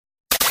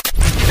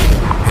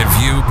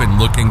you been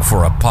looking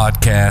for a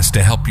podcast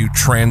to help you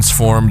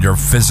transform your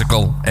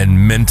physical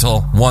and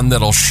mental? One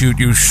that'll shoot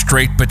you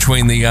straight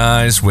between the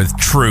eyes with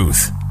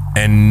truth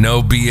and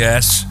no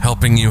BS,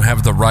 helping you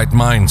have the right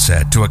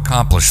mindset to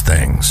accomplish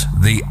things,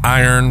 the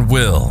iron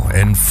will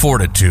and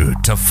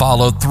fortitude to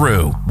follow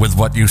through with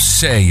what you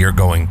say you're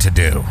going to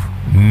do.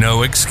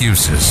 No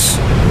excuses.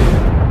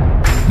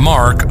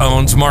 Mark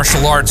owns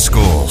martial arts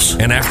schools,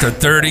 and after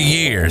 30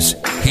 years,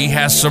 he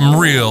has some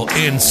real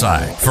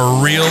insight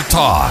for real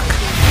talk,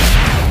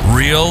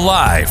 real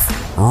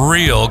life,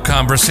 real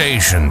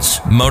conversations,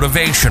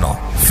 motivational,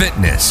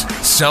 fitness,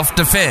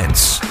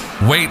 self-defense,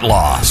 weight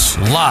loss,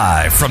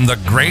 live from the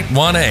Great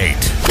 1-8.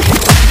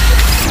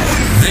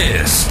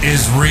 This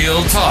is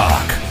Real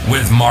Talk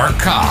with Mark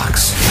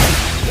Cox.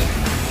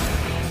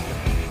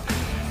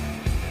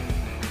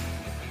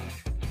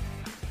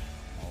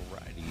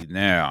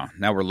 Now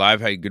we're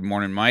live. Hey, good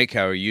morning, Mike.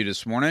 How are you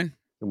this morning?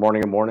 Good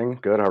morning.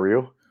 Good. How are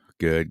you?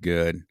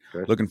 Good.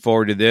 Looking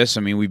forward to this.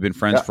 I mean, we've been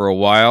friends for a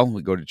while.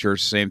 We go to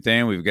church, same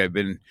thing. We've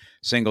been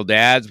single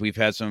dads. We've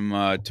had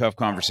some tough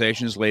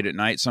conversations late at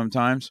night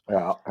sometimes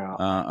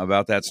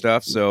about that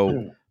stuff.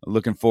 So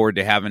looking forward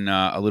to having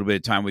a little bit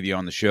of time with you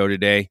on the show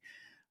today.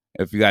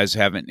 If you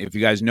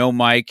guys know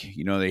Mike,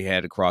 you know they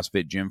had a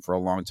CrossFit gym for a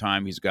long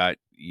time. He's got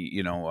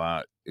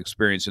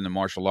experience in the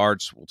martial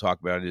arts. We'll talk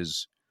about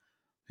his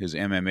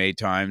MMA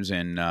times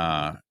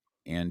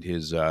and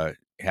his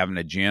having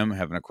a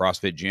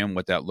CrossFit gym,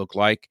 what that looked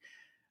like,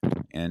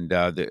 and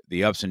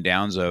the ups and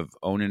downs of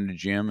owning a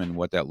gym and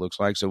what that looks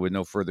like. So with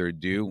no further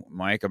ado,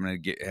 Mike, I'm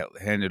going to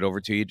hand it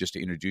over to you just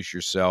to introduce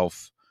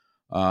yourself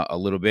a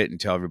little bit and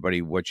tell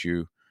everybody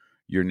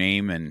your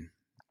name and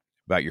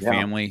about your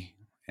family,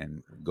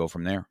 and go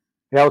from there.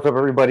 Yeah, what's up,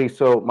 everybody?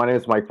 So my name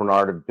is Mike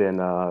Barnard. I've been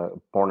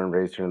born and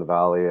raised here in the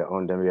Valley. I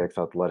owned MBX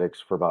Athletics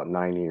for about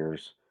 9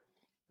 years.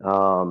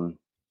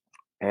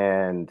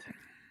 And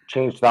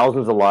changed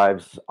thousands of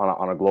lives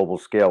on a global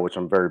scale, which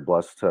I'm very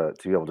blessed to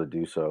be able to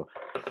do so.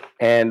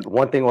 And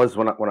one thing was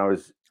when I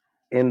was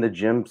in the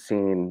gym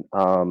scene,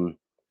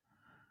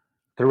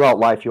 throughout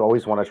life, you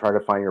always want to try to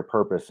find your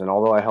purpose. And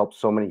although I helped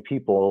so many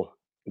people,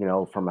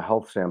 from a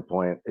health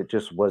standpoint, it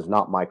just was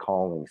not my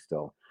calling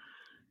still.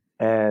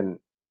 And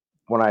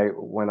when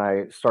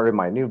I started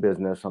my new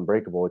business,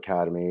 Unbreakable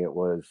Academy, it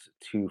was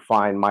to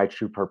find my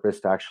true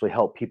purpose to actually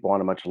help people on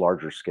a much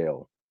larger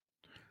scale.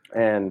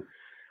 And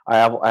I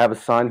have a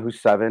son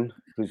who's 7,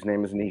 whose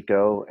name is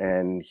Nico,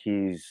 and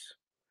he's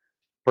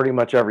pretty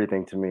much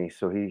everything to me.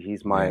 So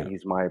he's my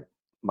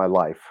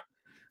life.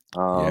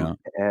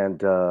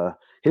 And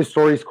his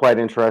story is quite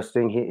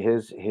interesting.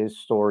 His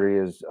story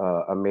is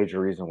a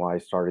major reason why I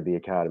started the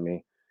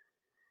academy,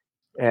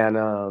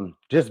 and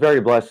just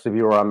very blessed to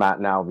be where I'm at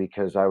now,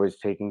 because I was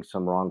taking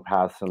some wrong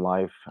paths in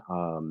life.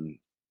 I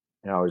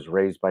was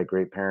raised by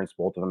great parents,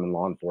 both of them in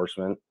law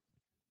enforcement.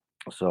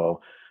 So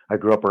I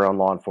grew up around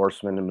law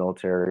enforcement and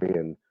military,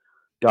 and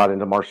got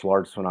into martial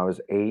arts when I was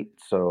 8.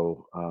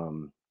 So,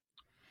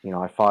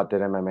 I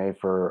did MMA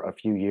for a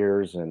few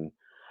years and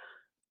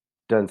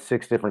done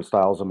 6 different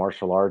styles of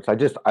martial arts.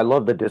 I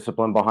love the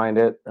discipline behind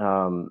it.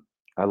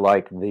 I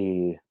like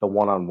the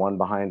one-on-one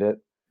behind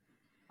it.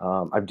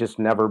 I've just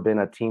never been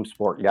a team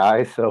sport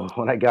guy. So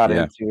when I got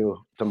into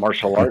the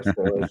martial arts,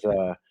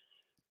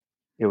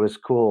 it was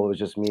cool. It was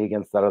just me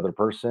against that other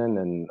person.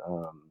 And,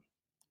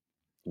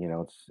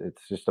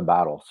 it's just a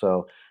battle.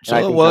 So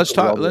let's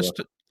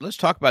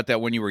talk about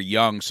that when you were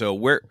young. So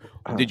where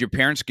did your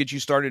parents get you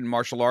started in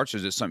martial arts?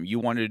 Is it something you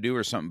wanted to do,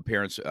 or something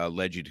parents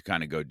led you to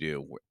kind of go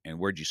do? And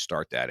where'd you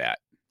start that at?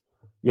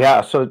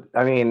 Yeah. So,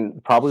 I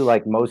mean, probably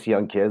like most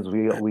young kids,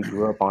 we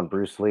grew up on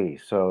Bruce Lee.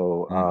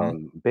 So,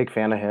 big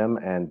fan of him,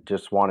 and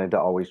just wanted to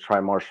always try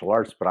martial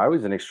arts. But I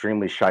was an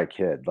extremely shy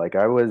kid. Like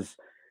I was,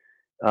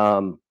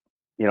 when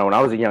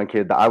I was a young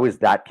kid, I was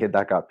that kid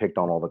that got picked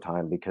on all the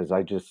time, because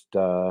I just,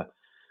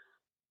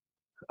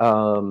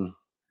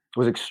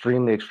 was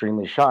extremely,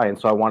 extremely shy. And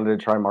so I wanted to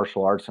try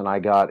martial arts, and I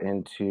got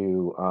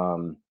into,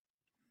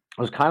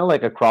 it was kind of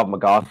like a Krav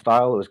Maga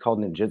style. It was called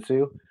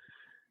ninjutsu.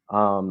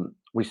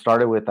 We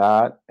started with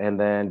that, and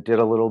then did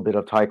a little bit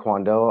of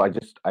Taekwondo.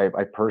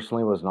 I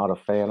personally was not a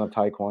fan of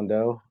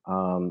Taekwondo.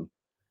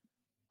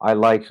 I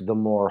liked the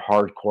more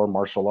hardcore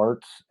martial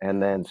arts,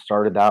 and then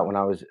started that when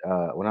I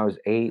was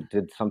 8,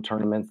 did some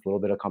tournaments, a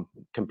little bit of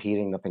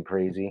competing, nothing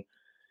crazy.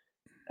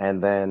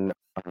 And then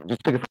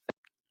just took it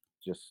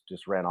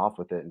just ran off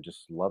with it and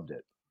just loved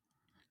it.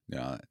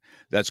 Yeah,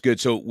 that's good.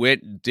 So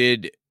when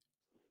did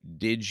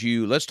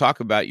you, let's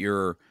talk about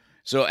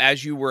so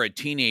as you were a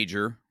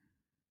teenager,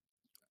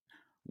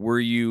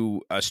 were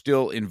you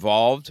still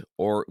involved,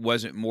 or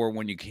was it more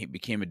when you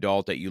became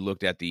adult that you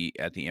looked at the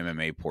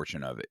MMA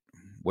portion of it?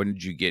 When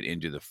did you get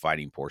into the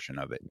fighting portion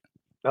of it?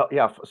 Oh,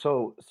 yeah.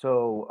 So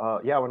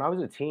when I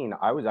was a teen,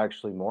 I was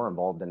actually more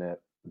involved in it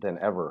than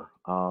ever.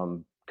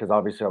 Because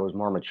obviously I was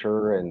more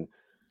mature, and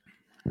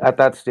at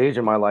that stage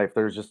in my life,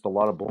 there's just a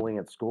lot of bullying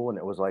at school, and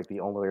it was like the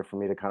only way for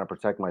me to kind of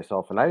protect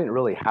myself. And I didn't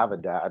really have a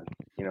dad,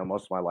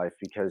 most of my life,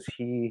 because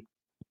he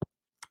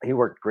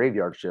worked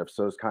graveyard shifts.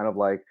 So it's kind of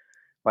like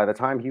by the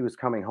time he was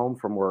coming home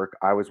from work,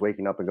 I was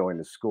waking up and going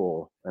to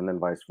school, and then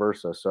vice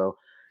versa. So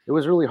it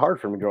was really hard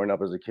for me growing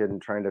up as a kid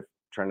and trying to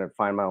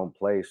find my own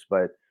place.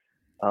 But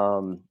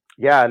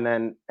yeah, and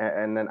then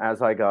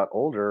as I got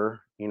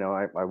older,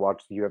 I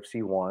watched the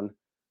UFC one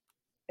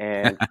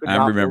and could I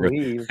not remember.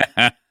 believe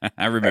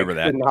I remember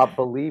that. could not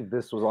believe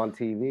this was on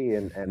TV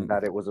and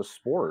that it was a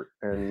sport.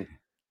 And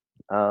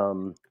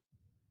um,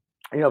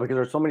 because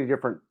there's so many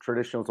different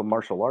traditions of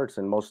martial arts,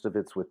 and most of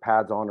it's with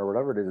pads on or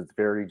whatever it is. It's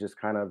very just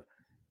kind of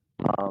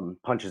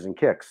punches and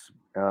kicks,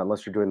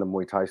 unless you're doing the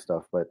Muay Thai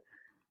stuff. But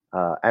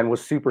and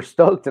was super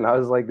stoked, and I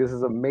was like, "This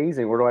is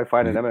amazing. Where do I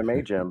find an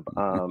MMA gym?"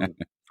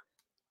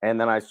 And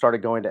then I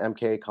started going to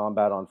MK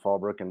Combat on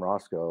Fallbrook and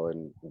Roscoe,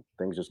 and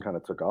things just kind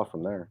of took off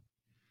from there.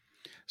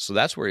 So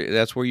that's where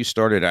you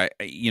started.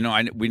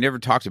 We never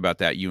talked about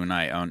that, you and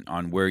I,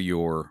 on where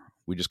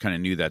we just kind of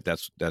knew that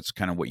that's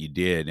kind of what you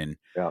did. And,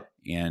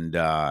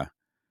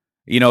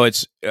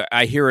 it's,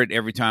 I hear it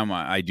every time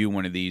I do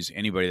one of these,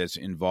 anybody that's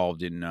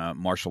involved in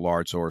martial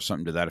arts or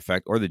something to that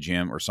effect, or the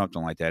gym or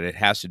something like that. It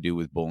has to do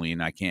with bullying.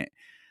 Believe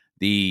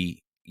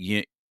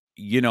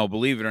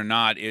it or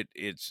not,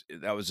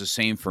 that was the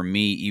same for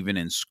me, even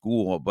in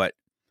school. But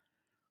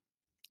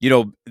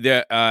you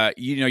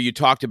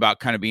talked about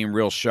kind of being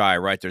real shy,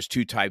 right? There's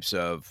two types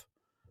of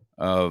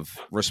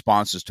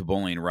responses to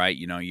bullying, right?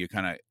 You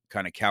kind of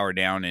cower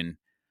down and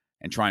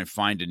try and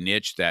find a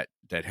niche that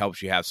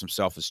helps you have some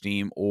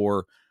self-esteem,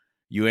 or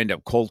you end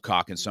up cold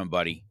cocking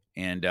somebody,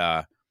 and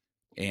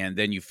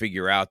then you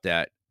figure out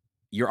that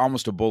you're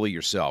almost a bully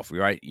yourself,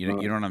 right? You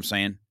know what I'm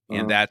saying?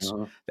 And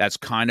that's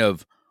kind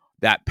of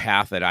that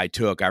path that I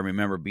took. I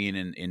remember being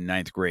in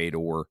ninth grade,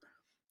 or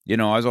I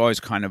was always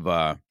kind of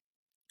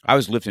I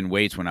was lifting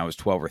weights when I was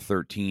 12 or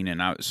 13,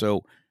 and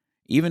so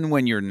even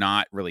when you're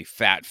not really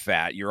fat,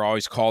 you're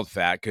always called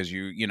fat because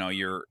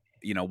you're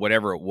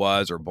whatever it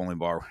was, or bowling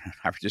ball.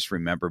 I just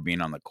remember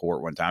being on the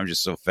court one time. I was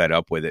just so fed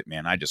up with it,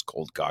 man. I just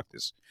cold cocked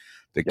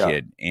the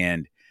kid,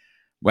 and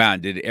wow,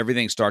 did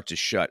everything start to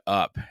shut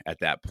up at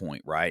that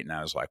point, right? And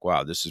I was like,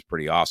 wow, this is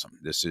pretty awesome.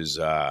 This is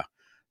how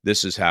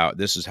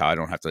I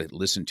don't have to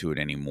listen to it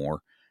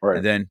anymore. Right.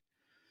 And then,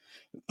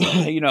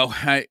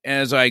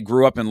 as I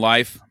grew up in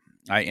life,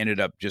 I ended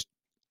up just,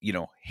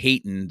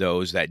 hating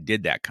those that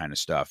did that kind of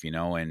stuff,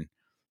 and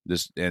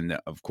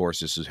of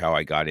course, this is how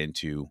I got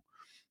into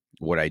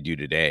what I do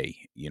today.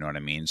 You know what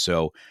I mean?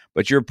 So,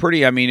 but you're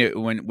pretty,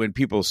 when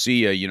people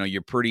see you,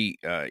 you're pretty,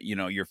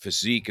 your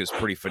physique is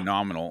pretty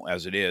phenomenal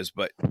as it is.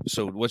 But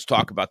so let's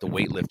talk about the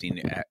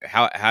weightlifting.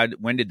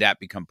 When did that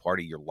become part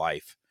of your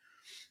life?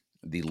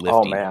 The lifting?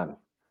 Oh man.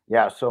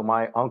 Yeah. So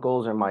my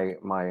uncles and my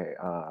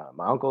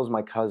uncles,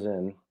 my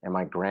cousin, and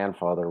my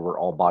grandfather were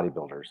all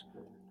bodybuilders.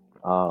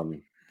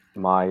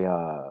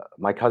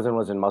 My cousin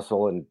was in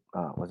muscle and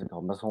what's it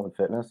called? Muscle and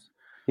fitness.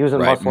 He was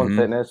in muscle and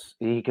fitness.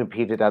 He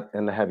competed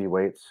in the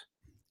heavyweights.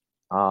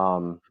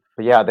 But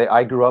yeah,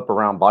 I grew up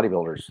around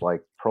bodybuilders,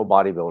 like pro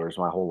bodybuilders,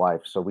 my whole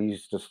life. So we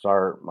used to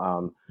start.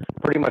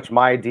 Pretty much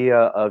my idea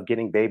of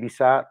getting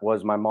babysat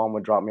was my mom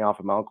would drop me off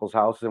at my uncle's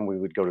house, and we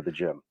would go to the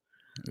gym.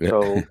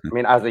 So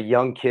as a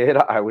young kid,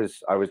 I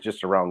was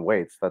just around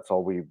weights. That's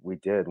all we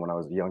did when I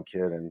was a young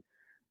kid, and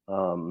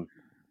around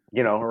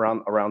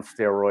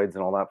steroids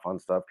and all that fun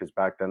stuff, because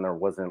back then there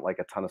wasn't like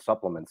a ton of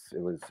supplements.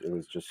 It was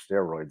just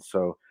steroids.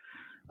 So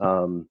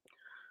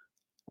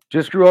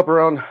just grew up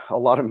around a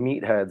lot of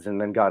meatheads, and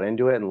then got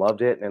into it and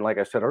loved it. And like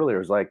I said earlier, it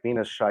was like being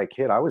a shy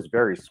kid. I was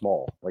very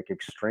small, like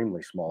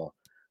extremely small.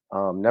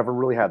 Never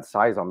really had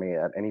size on me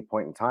at any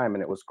point in time.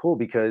 And it was cool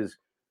because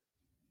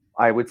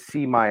I would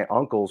see my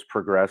uncles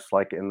progress,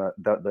 like in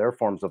their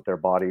forms of their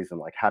bodies, and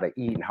like how to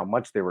eat and how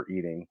much they were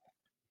eating.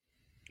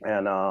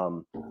 And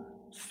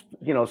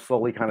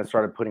slowly kind of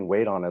started putting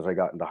weight on as I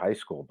got into high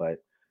school. But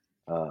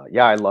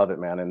yeah, I love it,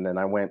 man. And then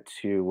I went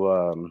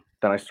to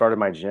then I started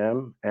my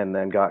gym, and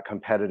then got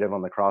competitive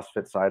on the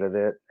CrossFit side of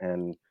it,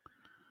 and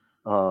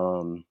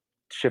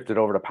shifted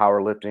over to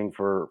powerlifting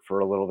for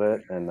a little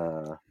bit. And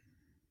it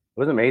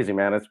was amazing,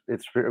 man.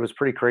 It was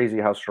pretty crazy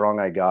how strong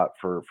I got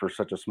for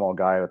such a small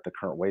guy at the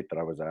current weight that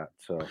I was at.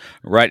 So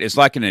right, it's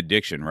like an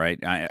addiction, right?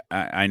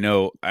 I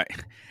know.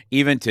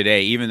 Even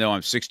today, even though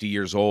I'm 60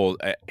 years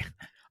old,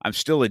 I'm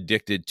still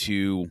addicted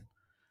to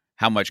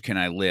how much can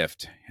I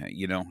lift.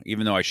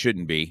 Even though I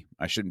shouldn't be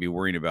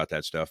worrying about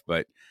that stuff,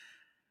 but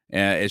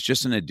it's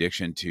just an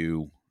addiction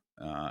to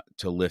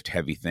lift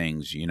heavy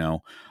things.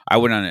 I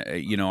went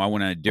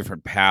on a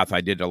different path.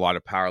 I did a lot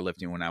of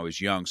powerlifting when I was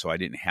young, so I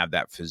didn't have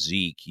that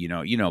physique,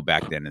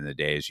 back then in the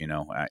days,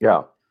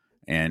 yeah.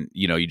 And,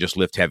 you just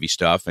lift heavy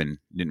stuff and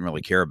didn't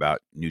really care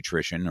about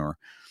nutrition or,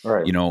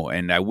 right.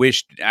 And I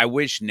wish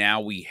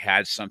now we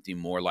had something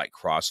more like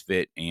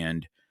CrossFit,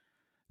 and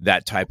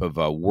that type of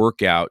a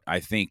workout, I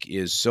think,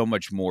 is so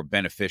much more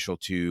beneficial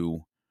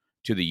to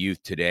the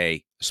youth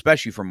today,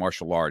 especially for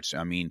martial arts.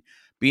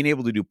 Being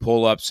able to do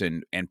pull-ups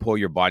and pull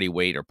your body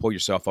weight or pull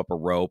yourself up a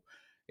rope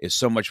is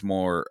so much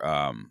more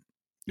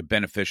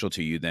beneficial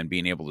to you than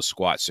being able to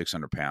squat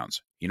 600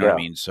 pounds. You know what I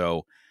mean?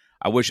 So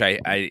I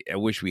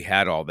wish we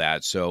had all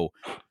that. So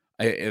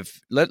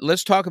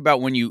Let's talk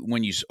about when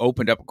you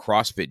opened up a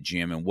CrossFit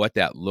gym and what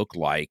that looked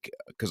like,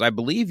 because I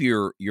believe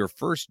the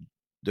first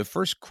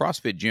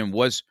CrossFit gym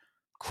was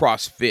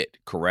CrossFit,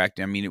 correct?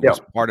 I mean, it was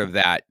part of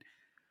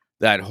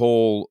the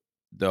whole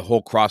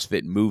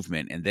CrossFit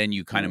movement, and then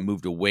you kind of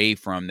moved away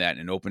from that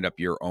and opened up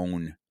your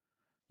own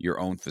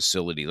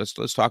facility.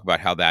 Let's talk about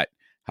how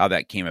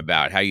that came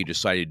about, how you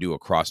decided to do a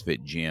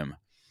CrossFit gym,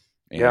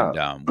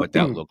 and what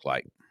that looked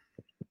like.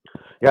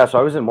 Yeah, so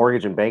I was in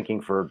mortgage and banking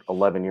for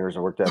 11 years.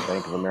 I worked at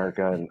Bank of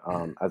America and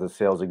as a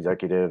sales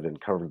executive and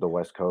covered the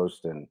West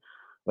Coast. And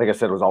like I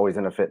said, was always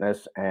into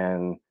fitness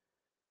and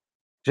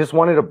just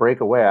wanted to break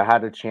away. I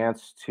had a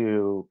chance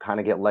to kind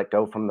of get let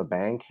go from the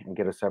bank and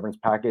get a severance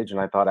package. And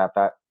I thought at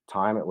that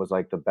time it was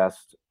like the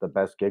best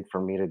gig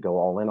for me to go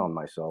all in on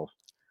myself.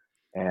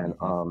 And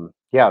so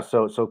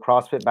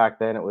CrossFit back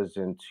then, it was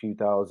in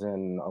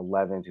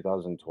 2011,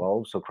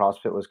 2012. So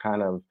CrossFit was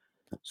kind of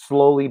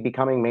slowly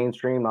becoming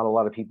mainstream. Not a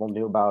lot of people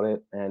knew about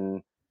it,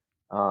 and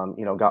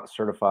got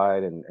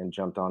certified and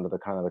jumped onto the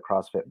kind of the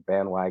CrossFit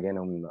bandwagon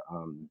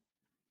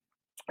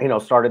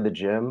and started the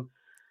gym.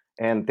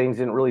 And things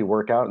didn't really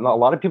work out. And a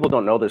lot of people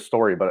don't know this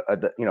story, but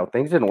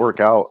things didn't work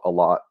out a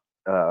lot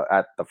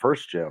at the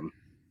first gym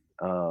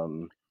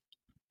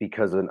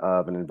because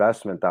of an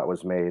investment that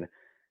was made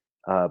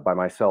by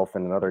myself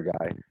and another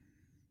guy,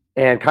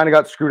 and kind of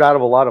got screwed out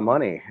of a lot of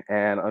money,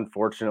 and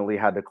unfortunately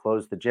had to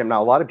close the gym.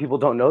 Now, a lot of people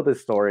don't know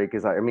this story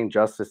because I mean,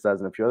 Justice does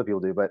and a few other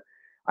people do, but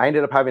I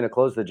ended up having to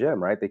close the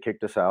gym, right? They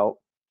kicked us out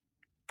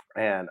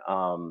and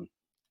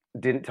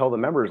didn't tell the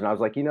members. And I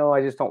was like,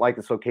 I just don't like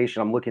this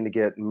location. I'm looking to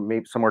get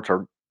maybe somewhere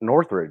to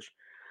Northridge.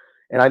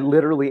 And I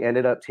literally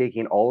ended up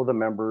taking all of the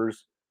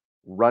members,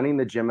 running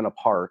the gym in a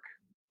park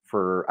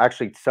for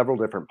actually several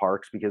different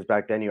parks, because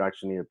back then you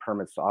actually needed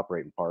permits to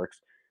operate in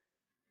parks.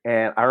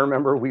 And I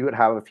remember we would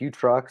have a few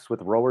trucks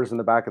with rowers in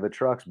the back of the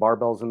trucks,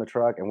 barbells in the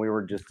truck, and we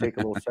would just take a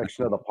little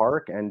section of the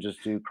park and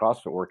just do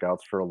CrossFit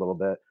workouts for a little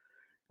bit.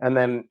 And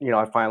then,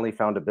 I finally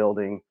found a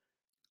building,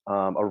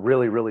 a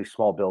really, really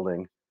small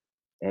building,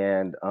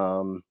 and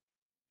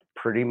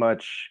pretty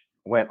much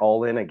went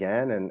all in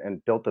again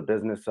and built the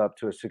business up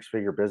to a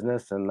 6-figure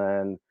business, and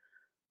then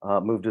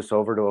moved us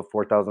over to a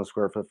 4,000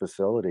 square foot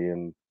facility,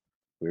 and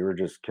we were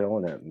just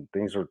killing it. And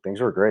things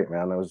were great,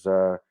 man. It was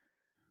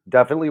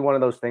definitely one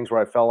of those things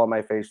where I fell on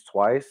my face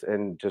twice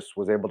and just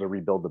was able to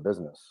rebuild the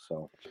business.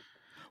 So,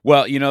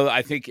 well,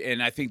 I think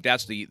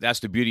that's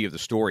the beauty of the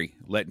story,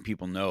 letting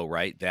people know,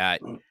 right, that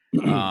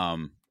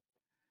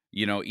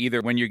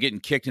either when you're getting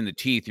kicked in the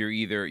teeth,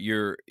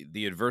 you're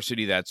the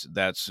adversity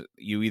that's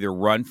you either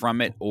run from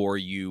it or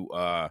you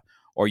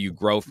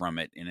grow from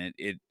it. And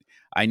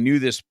I knew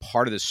this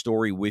part of the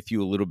story with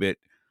you a little bit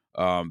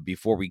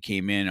before we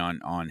came in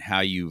on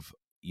how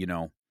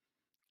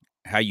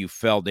how you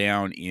fell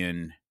down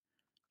in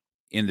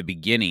the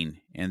beginning,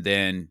 and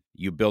then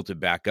you built it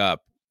back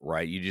up,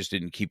 right? You just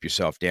didn't keep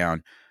yourself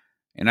down.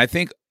 And I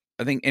think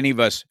any of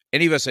us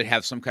that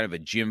have some kind of a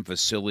gym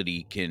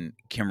facility can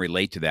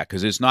relate to that,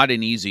 because it's not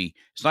an easy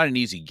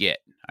get.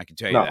 I can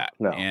tell you that.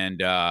 No.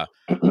 And I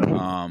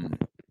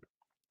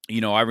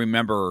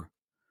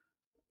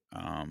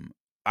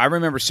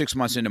remember 6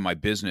 months into my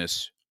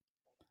business,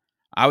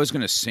 I was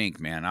going to sink,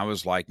 man. I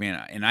was like,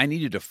 man, and I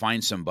needed to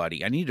find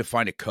somebody. I needed to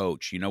find a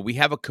coach. We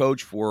have a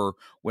coach for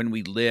when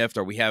we lift,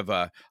 or we have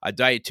a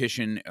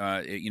dietitian,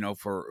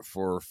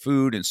 for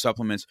food and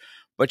supplements.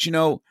 But,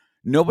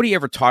 nobody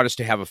ever taught us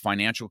to have a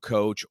financial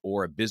coach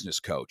or a business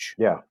coach.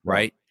 Yeah.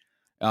 Right.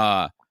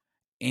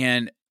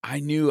 And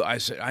I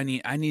said,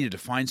 I needed to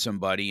find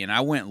somebody, and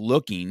I went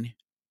looking.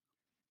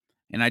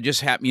 And I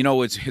just happened,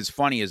 it's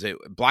funny, is that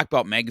Black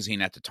Belt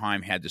Magazine at the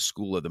time had the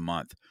School of the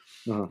Month.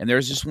 And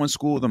there's this one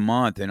School of the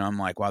Month, and I'm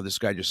like, wow, this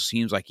guy just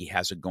seems like he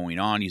has it going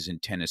on. He's in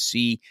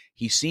Tennessee.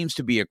 He seems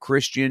to be a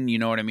Christian. You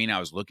know what I mean?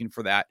 I was looking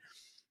for that.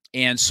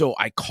 And so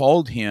I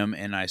called him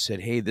and I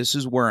said, hey, this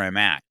is where I'm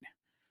at.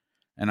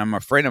 And I'm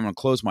afraid I'm going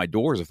to close my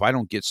doors if I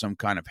don't get some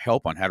kind of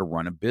help on how to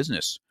run a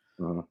business.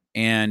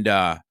 And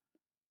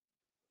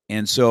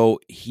so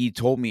he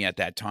told me at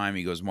that time,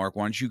 he goes, Mark,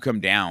 why don't you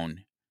come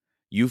down?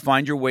 You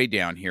find your way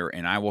down here,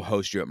 and I will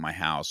host you at my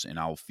house, and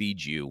I'll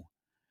feed you,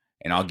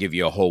 and I'll give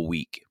you a whole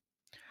week.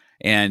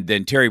 And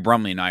then Terry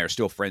Brumley and I are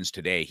still friends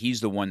today. He's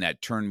the one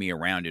that turned me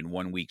around in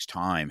 1 week's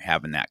time,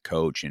 having that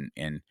coach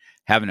and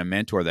having a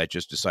mentor that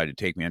just decided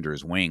to take me under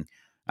his wing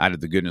out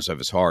of the goodness of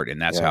his heart.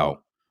 And that's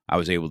how I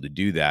was able to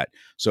do that.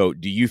 So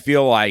do you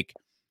feel like,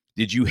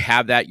 did you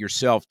have that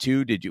yourself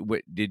too? Did you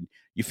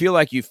feel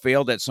like you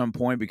failed at some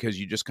point because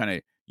you just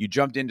you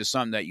jumped into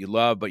something that you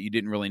love, but you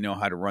didn't really know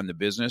how to run the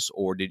business?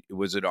 Or did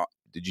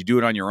you do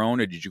it on your own,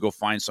 or did you go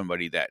find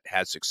somebody that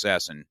had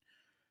success and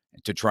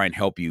to try and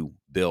help you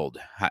build?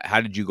 How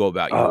did you go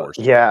about yours?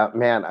 Yeah,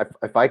 man,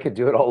 if I could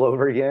do it all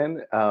over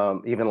again,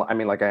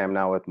 like I am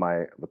now with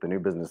the new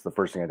business, the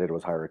first thing I did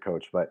was hire a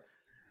coach, but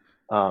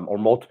or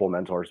multiple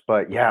mentors.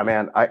 But yeah,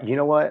 man, you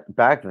know what?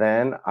 Back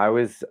then I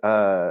was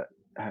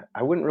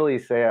I wouldn't really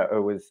say I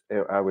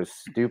was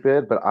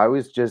stupid, but I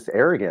was just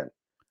arrogant.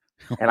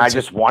 And I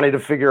just wanted to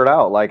figure it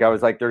out. Like, I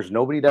was like, there's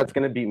nobody that's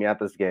going to beat me at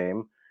this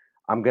game.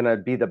 I'm going to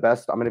be the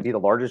best. I'm going to be the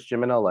largest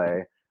gym in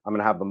LA. I'm going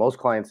to have the most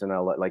clients in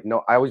LA. Like,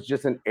 no, I was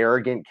just an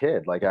arrogant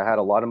kid. Like, I had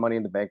a lot of money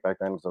in the bank back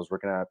then because I was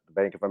working at the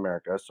Bank of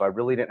America. So I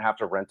really didn't have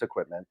to rent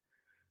equipment.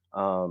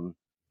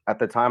 At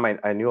the time,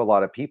 I knew a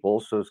lot of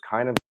people. So it was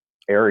kind of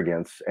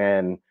arrogance.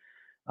 And,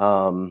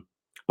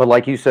 but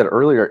like you said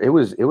earlier, it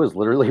was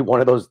literally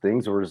one of those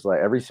things where it's like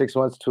every 6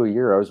 months to a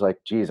year, I was like,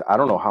 geez, I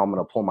don't know how I'm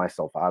going to pull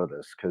myself out of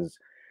this, because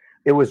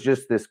it was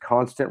just this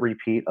constant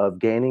repeat of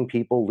gaining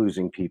people,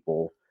 losing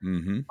people.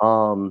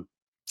 Mm-hmm.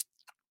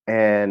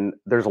 And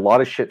there's a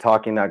lot of shit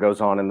talking that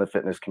goes on in the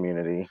fitness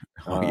community.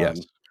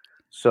 Yes.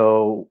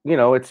 So,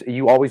 it's,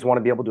 you always want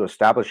to be able to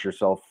establish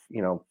yourself,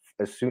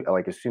 as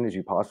soon as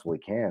you possibly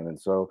can. And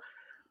so,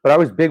 but I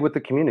was big with the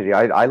community.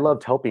 I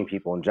loved helping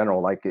people in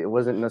general. Like, it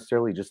wasn't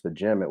necessarily just the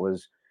gym. It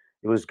was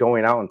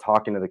going out and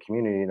talking to the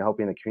community and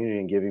helping the community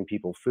and giving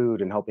people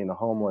food and helping the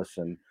homeless.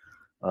 And,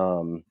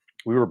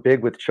 we were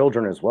big with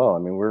children as well. I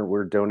mean,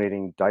 we're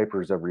donating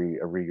diapers every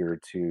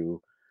year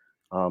to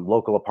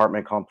local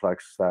apartment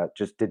complex that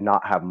just did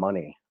not have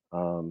money.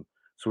 So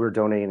we were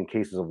donating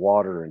cases of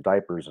water and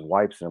diapers and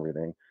wipes and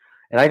everything.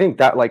 And I think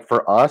that, like,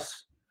 for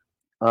us,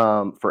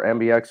 for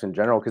MBX in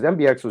general, because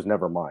MBX was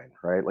never mine,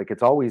 right? Like,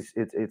 it's always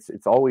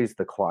always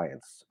the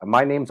clients.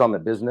 My name's on the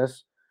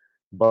business,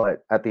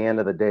 but at the end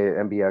of the day,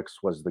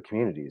 MBX was the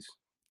communities,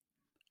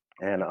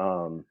 and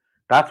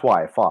that's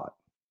why I fought.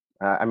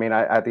 I mean,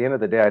 at the end of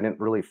the day, I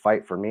didn't really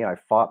fight for me. I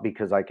fought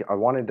because I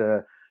wanted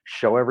to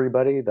show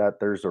everybody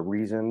that there's a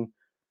reason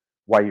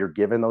why you're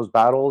given those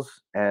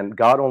battles, and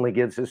God only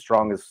gives the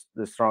strongest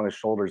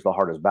shoulders the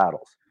hardest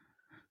battles.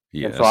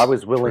 And so I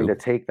was willing to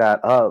take that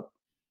up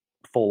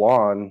full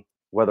on,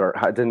 whether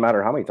it didn't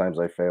matter how many times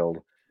I failed.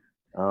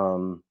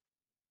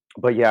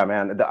 But yeah,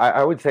 man,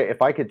 I would say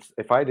if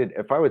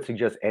I would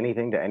suggest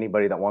anything to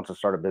anybody that wants to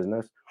start a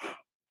business,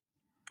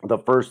 the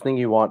first thing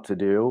you want to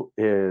do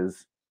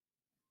is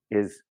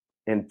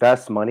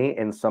invest money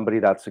in somebody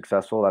that's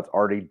successful, that's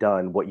already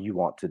done what you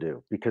want to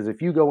do. Because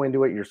if you go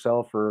into it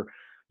yourself, or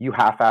you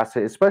half-ass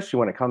it, especially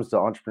when it comes to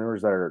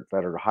entrepreneurs that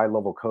are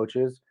high-level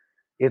coaches,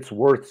 it's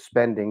worth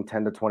spending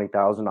 10 to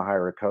 20,000 to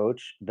hire a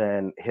coach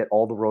than hit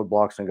all the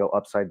roadblocks and go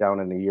upside down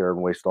in a year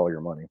and waste all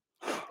your money.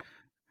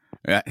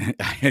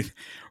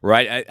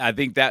 Right. I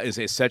think that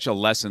is such a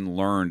lesson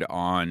learned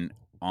on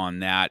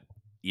that.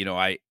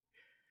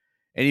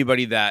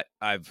 Anybody that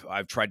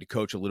I've tried to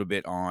coach a little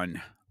bit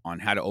on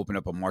how to open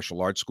up a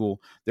martial arts school,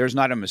 there's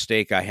not a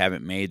mistake I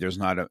haven't made. There's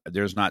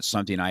not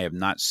something I have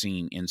not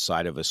seen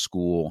inside of a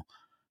school,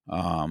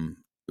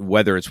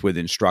 whether it's with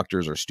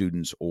instructors or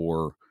students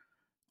or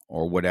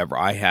whatever.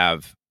 I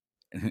have,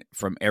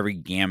 from every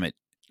gamut,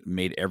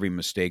 made every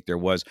mistake there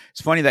was.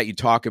 It's funny that you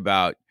talk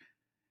about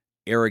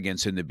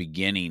arrogance in the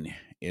beginning.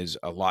 Is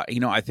a lot.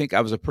 I think I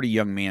was a pretty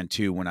young man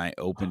too when I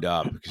opened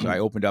up, because I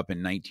opened up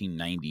in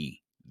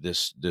 1990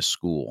 this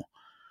school,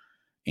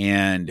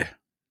 and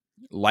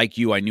like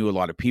you, I knew a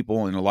lot of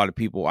people, and a lot of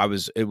people.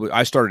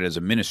 I started as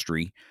a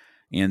ministry,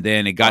 and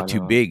then it got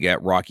too big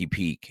at Rocky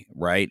Peak,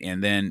 right?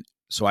 And then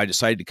so I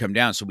decided to come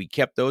down. So we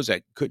kept those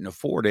that couldn't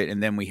afford it,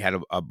 and then we had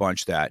a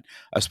bunch that,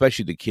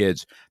 especially the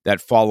kids,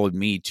 that followed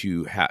me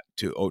to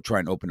try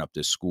and open up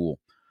this school.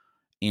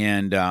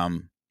 And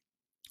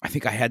I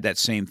think I had that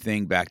same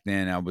thing back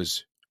then. I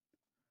was,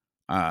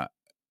 I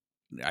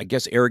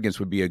guess arrogance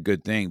would be a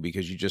good thing,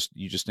 because you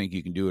just think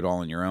you can do it all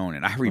on your own.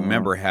 And I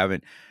remember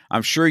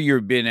I'm sure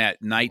you've been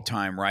at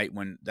nighttime, right?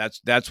 When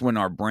that's when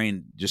our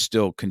brain just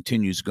still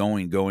continues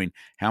going,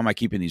 how am I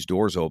keeping these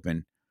doors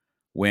open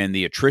when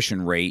the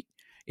attrition rate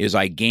is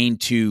I gain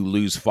 2,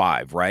 lose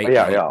 5, right?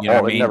 Yeah. You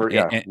know what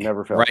I mean?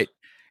 Never fails. Right.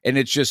 And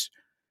it's just,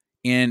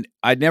 and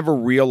I never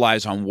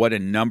realized on what a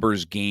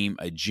numbers game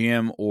a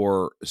gym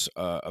or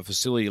a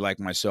facility like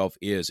myself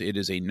is. It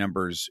is a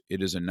numbers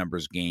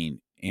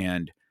game.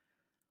 And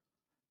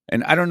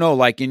I don't know,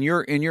 like in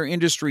your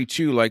industry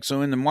too, like,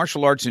 so in the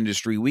martial arts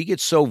industry, we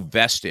get so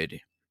vested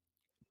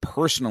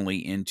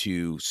personally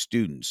into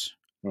students,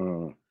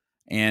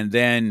 and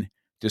then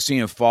to see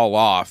them fall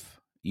off,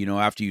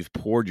 after you've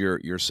poured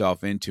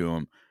yourself into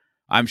them,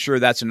 I'm sure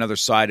that's another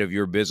side of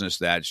your business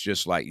that's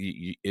just like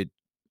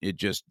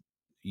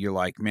you're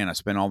like, man, I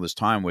spent all this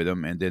time with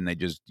them, and then they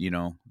just,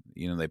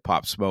 they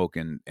pop smoke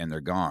and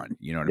they're gone.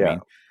 You know what I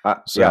mean?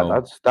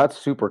 Yeah, that's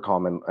super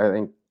common, I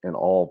think, in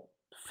all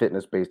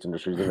fitness-based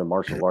industries, even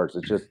martial arts.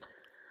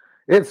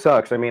 It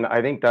sucks. I mean,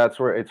 I think that's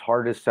where it's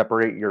hard to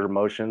separate your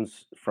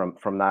emotions from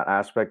that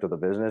aspect of the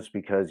business,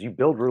 because you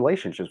build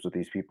relationships with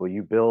these people.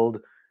 You build,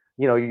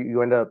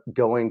 you end up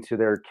going to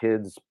their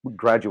kids'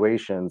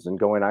 graduations and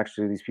going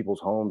actually to these people's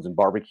homes and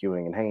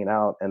barbecuing and hanging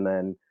out, and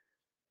then,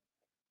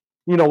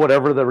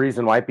 whatever the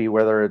reason might be,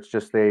 whether it's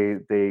just they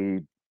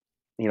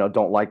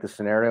don't like the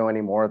scenario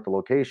anymore at the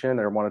location,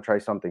 or want to try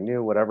something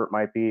new, whatever it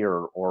might be,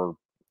 or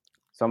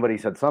somebody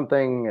said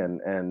something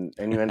and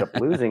you end up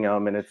losing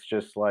them, and it's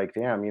just like,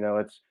 damn,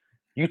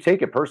 you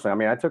take it personally. I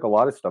mean, I took a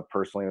lot of stuff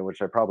personally,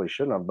 which I probably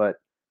shouldn't have, but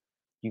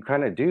you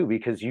kind of do,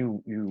 because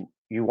you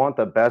want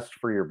the best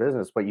for your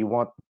business, but you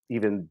want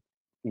even,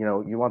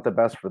 you want the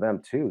best for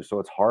them too. So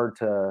it's hard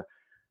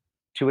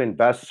to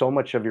invest so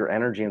much of your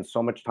energy and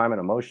so much time and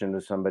emotion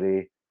into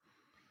somebody,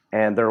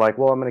 and they're like,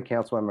 well, I'm going to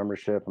cancel my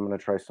membership, I'm going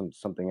to try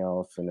something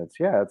else. And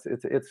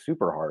it's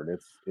super hard.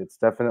 It's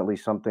definitely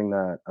something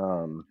that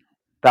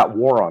that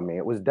wore on me.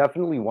 It was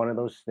definitely one of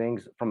those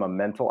things from a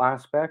mental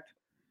aspect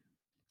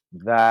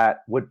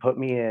that would put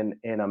me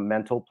in a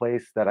mental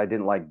place that I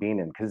didn't like being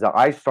in, because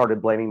I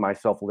started blaming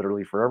myself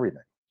literally for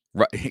everything.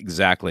 Right,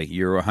 exactly.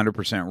 You're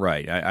 100%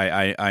 right.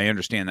 I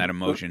understand that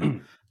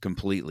emotion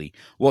completely.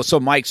 Well, so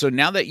Mike, so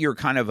now that you're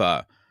kind of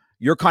a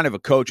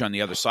coach on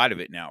the other side of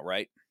it now,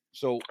 right?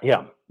 So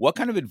Yeah. what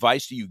kind of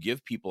advice do you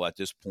give people at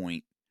this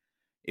point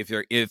if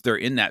they're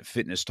in that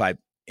fitness type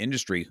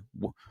industry?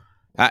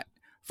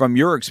 From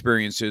your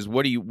experiences,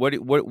 what are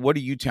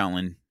you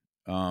telling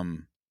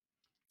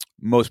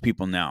most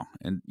people now?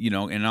 And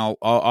and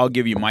I'll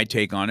give you my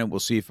take on it. We'll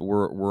see if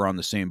we're on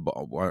the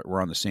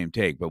same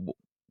take. But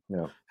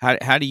Yeah.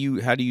 how do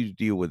you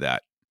deal with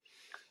that?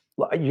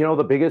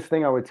 The biggest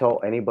thing I would tell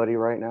anybody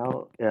right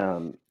now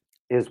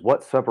is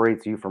what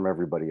separates you from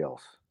everybody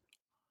else.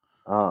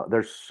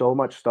 There's so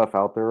much stuff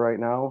out there right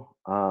now,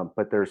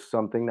 but there's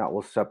something that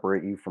will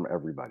separate you from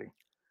everybody,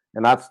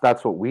 and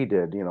that's what we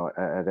did.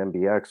 At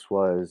MBX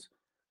was,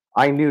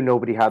 I knew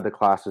nobody had the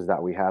classes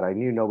that we had. I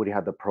knew nobody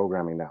had the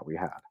programming that we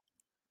had,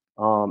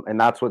 and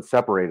that's what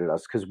separated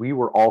us, because we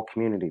were all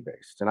community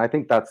based, and I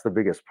think that's the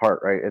biggest part,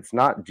 right? It's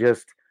not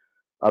just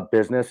a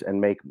business and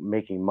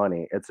making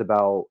money. It's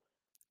about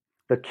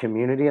the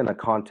community and the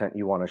content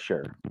you want to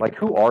share. Like,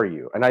 who are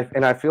you? And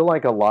I feel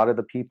like a lot of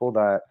the people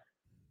that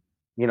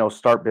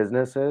start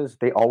businesses,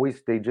 they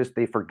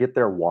forget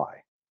their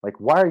why. Like,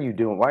 why are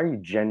you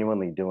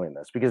genuinely doing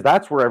this? Because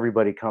that's where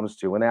everybody comes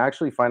to when they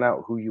actually find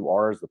out who you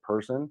are as the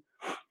person.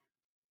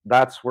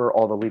 That's where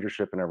all the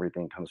leadership and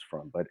everything comes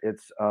from. But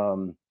it's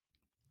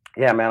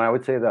yeah, man, I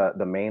would say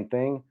the main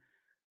thing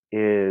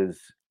is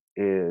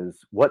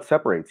what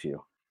separates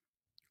you.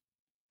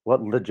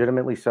 What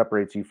legitimately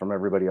separates you from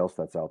everybody else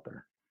that's out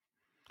there.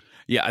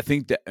 Yeah, I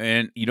think that,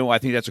 and I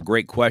think that's a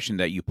great question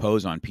that you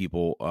pose on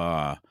people,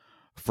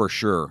 for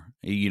sure.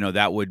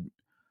 That would,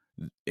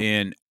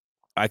 and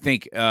I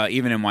think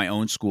even in my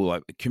own school,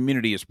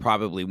 community is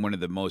probably one of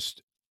the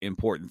most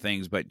important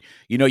things. But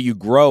you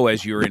grow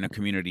as you're in a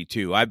community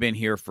too. I've been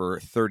here for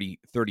 30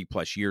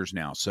 plus years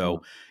now,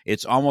 so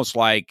it's almost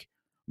like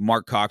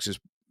Mark Cox's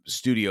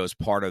studio is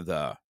part of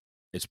the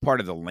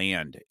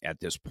land at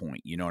this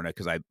point.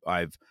 Because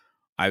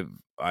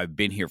I've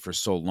been here for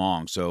so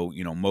long. So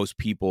most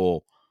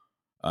people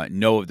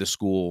know of the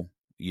school,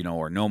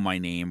 or know my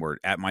name, or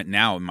at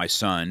my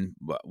son,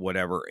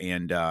 whatever.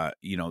 And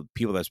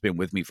people that's been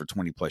with me for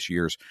 20 plus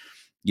years.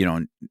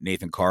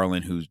 Nathan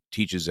Carlin, who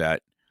teaches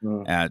at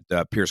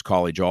Pierce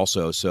College,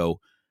 also. So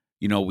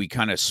we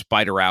kind of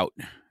spider out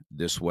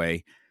this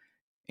way,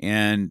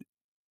 and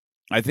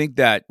I think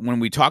that when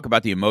we talk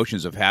about the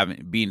emotions of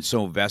being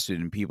so invested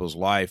in people's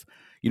life,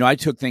 I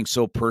took things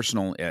so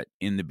personal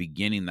in the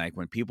beginning, like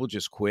when people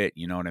just quit.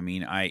 You know what I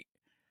mean?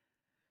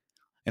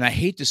 And I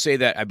hate to say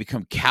that I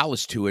become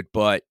callous to it,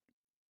 but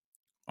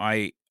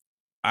I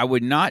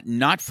would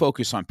not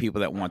focus on people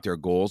that want their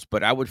goals,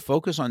 but I would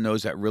focus on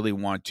those that really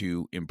want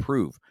to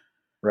improve.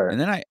 Right. And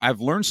then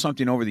I've learned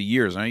something over the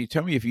years. And you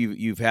tell me if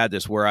you've had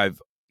this, where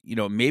I've,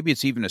 maybe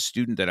it's even a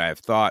student that I've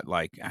thought,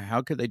 like,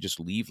 how could they just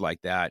leave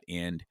like that?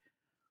 And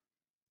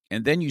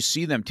then you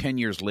see them 10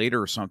 years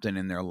later or something,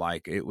 and they're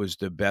like, it was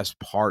the best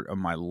part of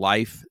my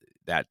life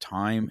that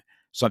time.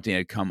 Something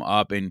had come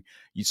up, and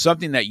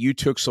something that you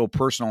took so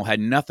personal had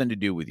nothing to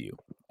do with you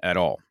at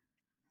all.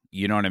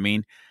 You know what I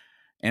mean?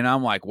 And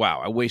I'm like, wow,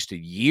 I wasted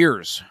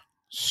years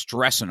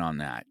stressing on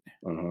that.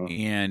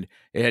 And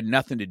it had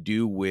nothing to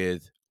do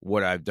with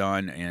what I've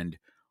done and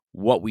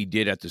what we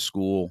did at the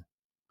school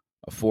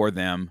for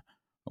them.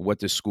 What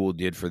the school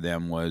did for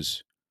them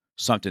was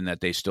something that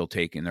they still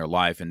take in their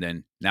life, and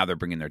then now they're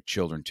bringing their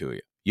children to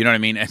you. You know what I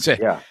mean? It's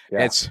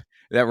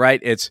that right.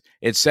 It's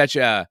such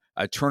a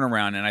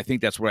turnaround, and I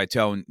think that's what I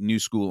tell new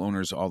school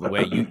owners all the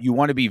way. You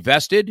want to be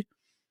vested,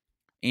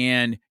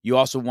 and you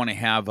also want to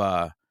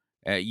have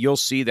you'll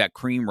see that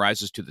cream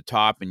rises to the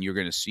top, and you're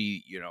going to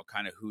see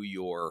kind of who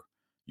your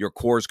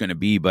core is going to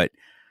be, but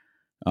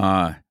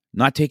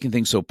not taking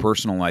things so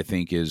personal, I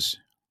think, is.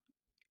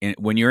 And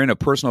when you're in a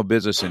personal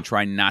business and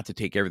try not to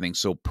take everything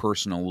so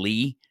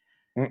personally,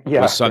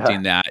 was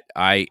something that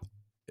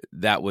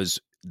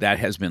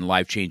has been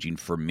life-changing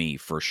for me,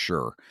 for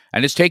sure.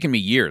 And it's taken me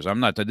years.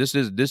 This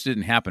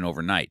didn't happen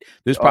overnight.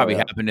 This probably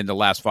happened in the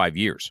last 5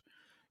 years.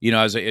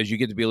 As you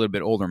get to be a little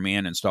bit older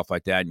man and stuff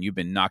like that, and you've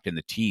been knocked in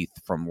the teeth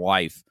from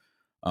life,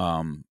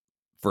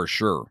 for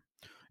sure.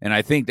 And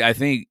I think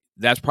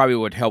that's probably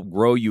what helped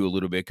grow you a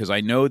little bit, because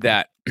I know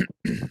that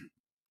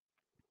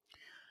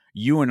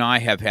you and I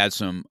have had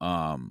some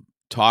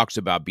talks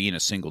about being a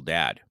single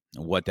dad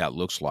and what that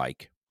looks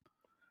like,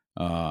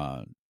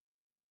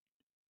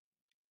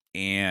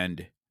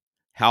 and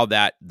how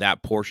that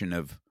portion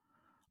of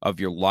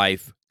your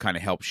life kind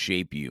of helps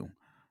shape you,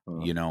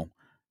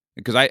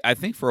 Because I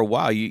think for a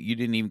while you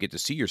didn't even get to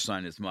see your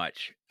son as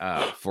much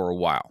for a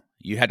while.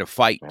 You had to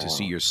fight to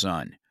see your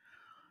son.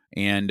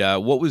 And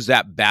what was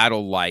that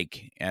battle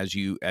like as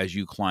you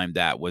climbed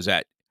that?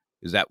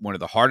 Is that one of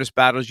the hardest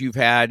battles you've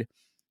had?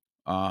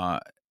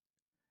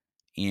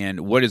 And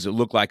what does it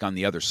look like on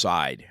the other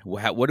side?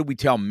 What do we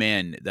tell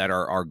men that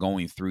are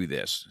going through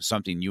this?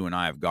 Something you and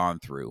I have gone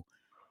through.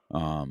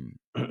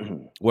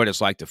 What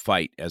it's like to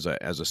fight as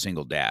a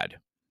single dad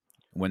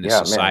when the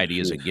society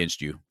is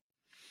against you.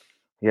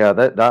 Yeah,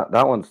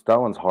 that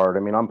one's hard. I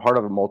mean, I'm part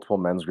of multiple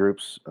men's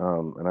groups,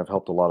 and I've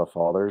helped a lot of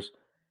fathers.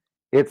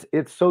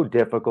 It's so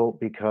difficult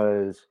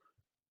because,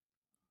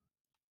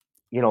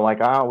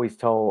 like I always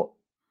tell,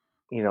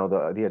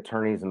 the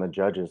attorneys and the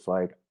judges,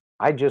 like,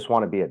 I just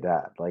want to be a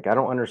dad. Like, I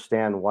don't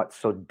understand what's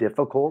so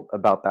difficult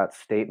about that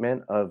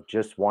statement of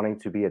just wanting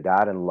to be a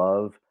dad and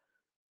love,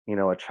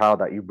 a child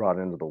that you brought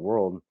into the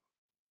world.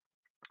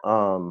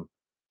 Um,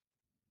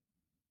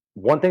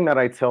 One thing that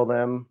I tell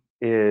them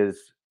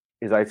is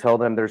I tell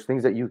them there's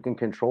things that you can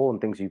control and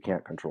things you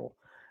can't control.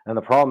 And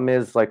the problem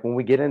is, like, when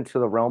we get into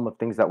the realm of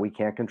things that we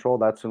can't control,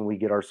 that's when we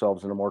get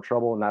ourselves into more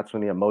trouble, and that's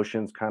when the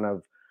emotions kind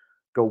of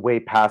go way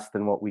past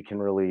than what we can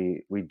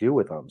really we do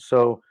with them.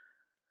 So,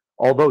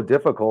 although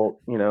difficult,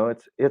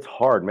 it's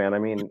hard, man. I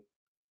mean,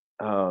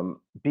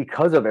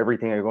 because of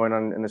everything that's going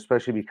on, and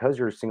especially because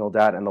you're a single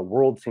dad and the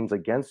world seems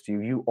against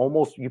you,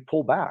 you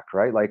pull back,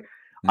 right? Like,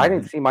 I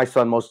didn't see my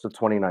son most of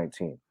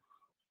 2019,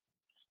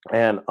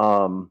 and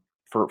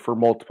for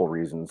multiple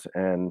reasons,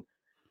 and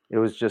it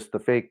was just the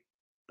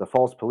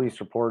false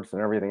police reports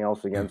and everything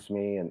else against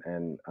me,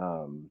 and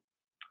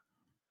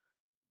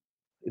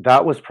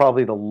that was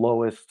probably the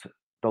lowest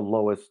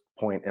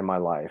point in my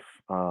life.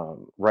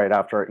 Right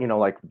after,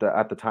 like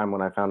at the time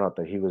when I found out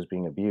that he was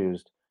being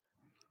abused,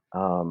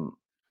 um,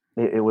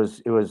 it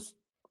was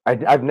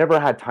I've never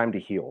had time to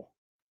heal,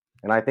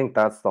 and I think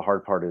that's the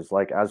hard part. Is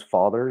like, as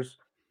fathers,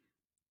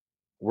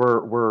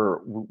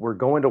 we're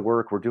going to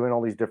work, we're doing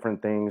all these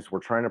different things, we're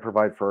trying to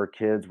provide for our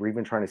kids, we're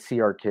even trying to see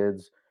our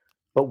kids,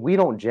 but we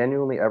don't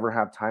genuinely ever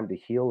have time to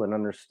heal and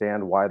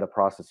understand why the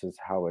process is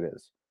how it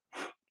is.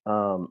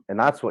 And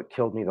that's what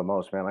killed me the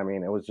most, man. I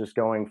mean, it was just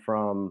going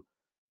from,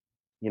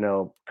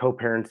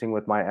 co-parenting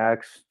with my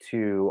ex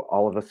to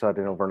all of a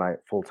sudden overnight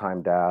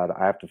full-time dad.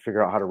 I have to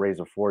figure out how to raise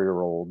a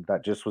 4-year-old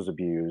that just was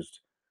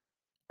abused.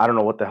 I don't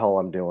know what the hell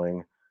I'm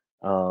doing.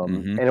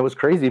 And it was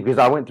crazy because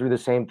I went through the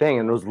same thing,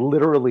 and it was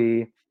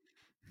literally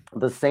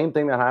the same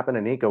thing that happened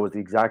to Nico was the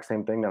exact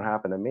same thing that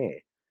happened to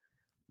me.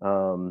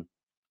 Um,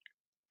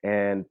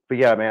 but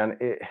yeah, man,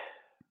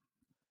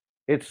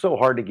 it's so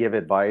hard to give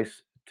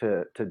advice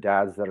to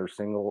dads that are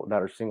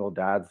single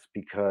dads,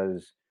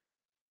 because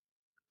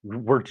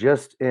we're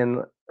just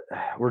in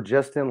we're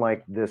just in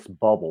like this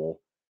bubble,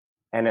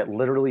 and it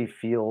literally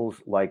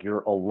feels like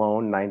you're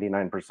alone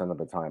 99% of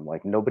the time.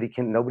 Like, nobody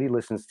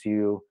listens to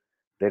you.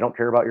 They don't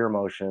care about your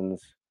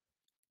emotions.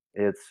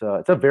 It's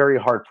a very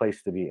hard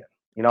place to be in.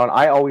 And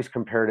I always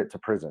compared it to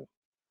prison.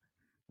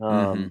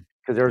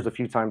 Because there was a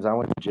few times I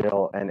went to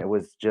jail, and it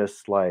was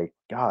just like,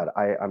 God,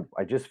 I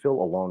just feel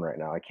alone right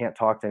now. I can't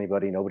talk to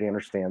anybody. Nobody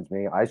understands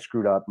me. I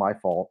screwed up. My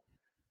fault.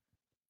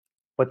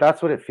 But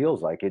that's what it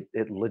feels like.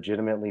 It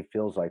legitimately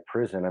feels like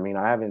prison. I mean,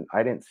 I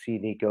didn't see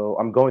Nico.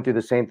 I'm going through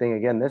the same thing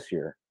again this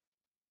year,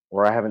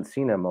 where I haven't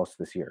seen him most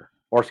this year.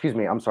 Or excuse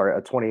me, I'm sorry,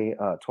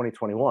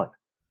 2021.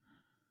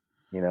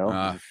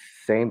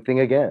 Same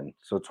thing again.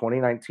 So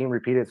 2019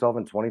 repeated itself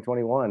in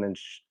 2021, and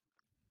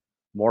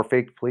more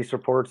fake police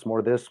reports,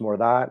 more this, more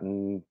that,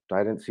 and I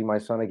didn't see my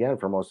son again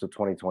for most of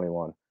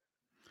 2021.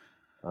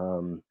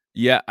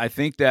 Yeah, I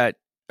think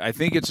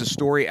it's a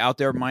story out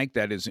there, Mike,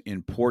 that is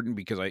important,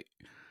 because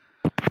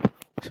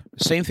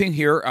same thing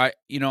here.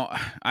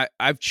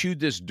 I've chewed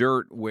this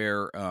dirt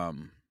where,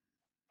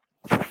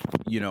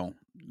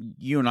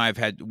 you and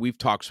I we've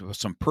talked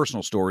some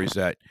personal stories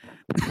that,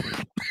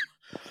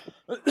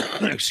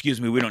 excuse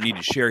me, we don't need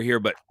to share here,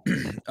 but,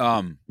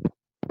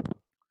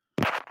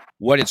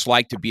 what it's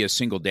like to be a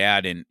single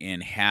dad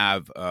and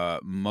have,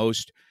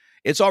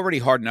 it's already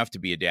hard enough to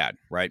be a dad,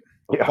 right?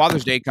 Yeah.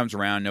 Father's Day comes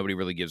around. Nobody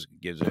really gives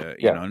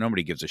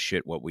nobody gives a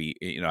shit what we,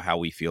 how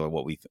we feel or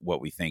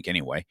what we think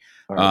anyway.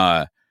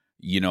 Right.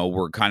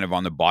 We're kind of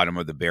on the bottom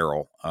of the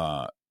barrel,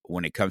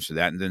 when it comes to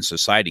that. And then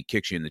society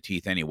kicks you in the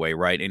teeth anyway,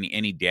 right?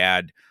 Any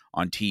dad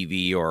on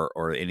TV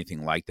or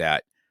anything like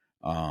that.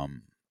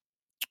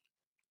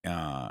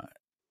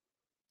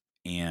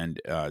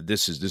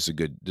 This is a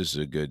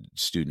good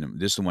student.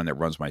 This is the one that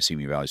runs my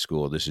Simi Valley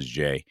School. This is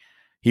Jay.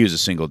 He was a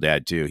single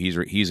dad too.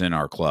 He's in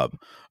our club.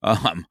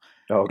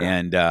 Okay.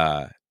 And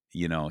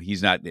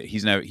he's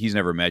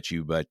never met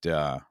you, but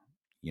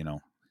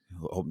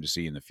hoping to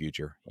see you in the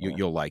future.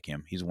 You'll like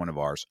him. He's one of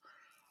ours.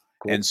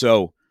 Cool. And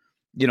so,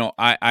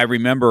 I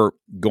remember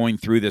going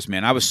through this,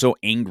 man. I was so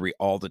angry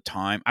all the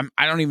time.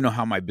 I don't even know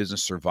how my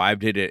business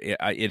survived it.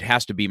 It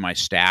has to be my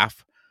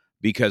staff.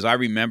 Because I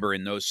remember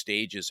in those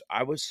stages,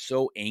 I was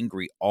so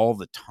angry all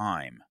the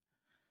time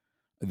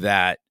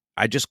that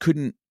I just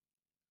couldn't,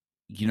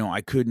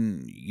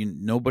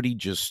 nobody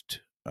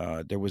just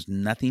there was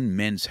nothing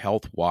men's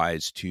health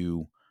wise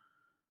to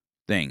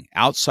thing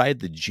outside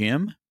the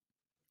gym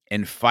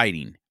and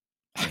fighting.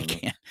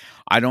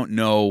 I don't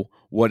know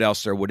what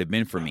else there would have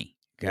been for me.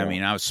 I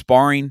mean, I was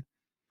sparring,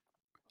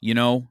 you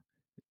know,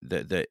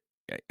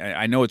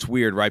 I know it's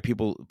weird, right?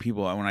 People,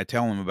 when I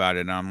tell them about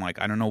it, I'm like,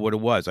 I don't know what it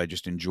was. I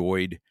just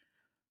enjoyed,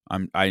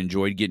 I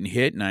enjoyed getting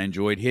hit and I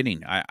enjoyed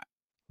hitting.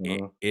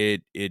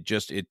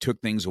 It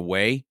took things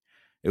away.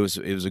 It was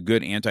a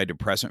good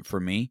antidepressant for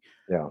me.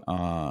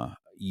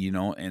 You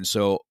know, and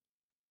so,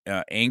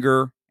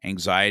 anger,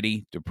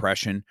 anxiety,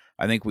 depression,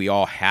 I think we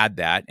all had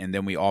that, and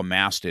then we all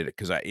masked it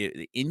because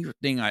in your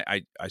thing,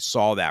 I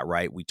saw that,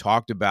 right? We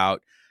talked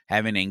about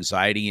having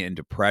anxiety and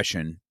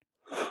depression,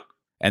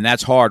 and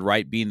that's hard,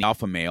 right? Being the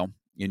alpha male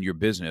in your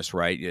business,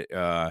 right?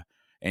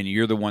 And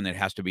you're the one that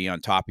has to be on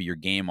top of your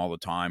game all the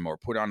time or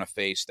put on a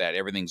face that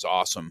everything's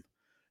awesome,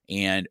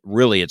 and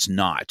really it's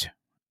not.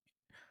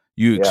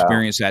 You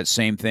experience that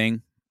same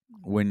thing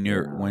when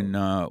you're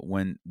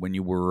when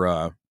you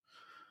were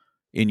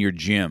in your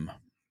gym.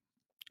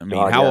 I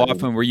mean, how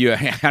often were you?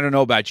 I don't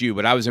know about you,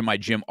 but I was in my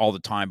gym all the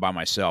time by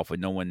myself with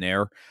no one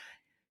there,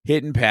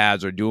 hitting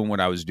pads or doing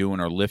what I was doing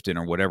or lifting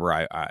or whatever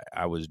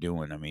I was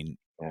doing. I mean,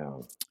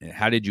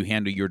 how did you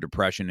handle your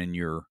depression and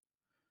your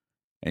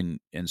and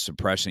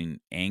suppressing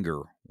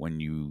anger when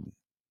you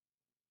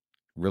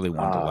really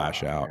wanted to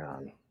lash out?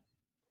 Man.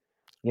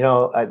 You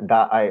know,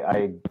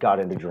 I got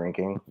into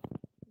drinking,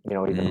 you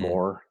know, even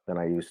more than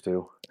I used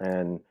to,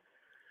 and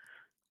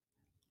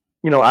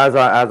you know, as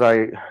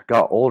I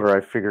got older,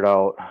 I figured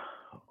out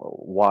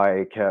why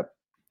I kept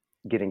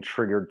getting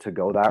triggered to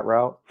go that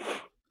route.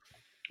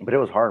 But it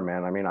was hard,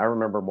 man. I mean, I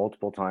remember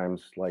multiple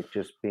times, like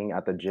just being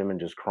at the gym and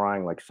just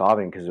crying, like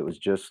sobbing, because it was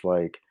just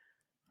like,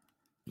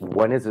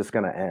 when is this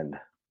going to end?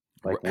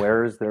 Like,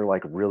 where is there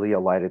like really a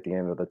light at the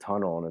end of the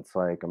tunnel? And it's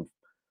like, I'm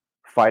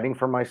fighting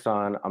for my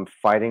son. I'm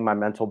fighting my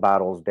mental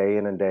battles day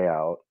in and day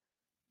out.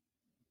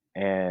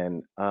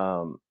 And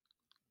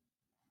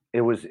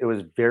it was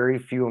very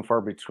few and far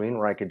between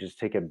where I could just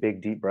take a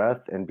big deep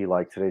breath and be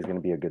like, today's going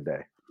to be a good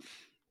day.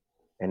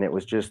 And it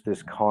was just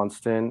this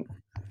constant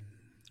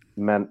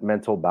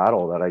mental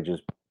battle that I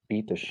just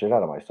beat the shit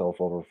out of myself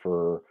over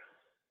for,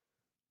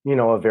 you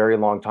know, a very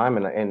long time.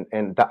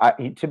 And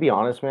to be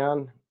honest,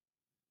 man,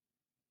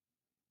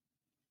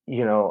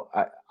 you know,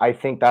 I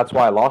think that's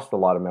why I lost a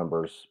lot of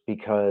members,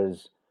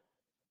 because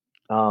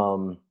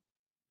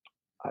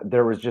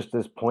there was just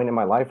this point in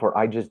my life where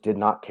I just did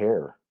not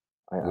care.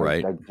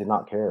 I did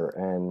not care.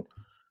 And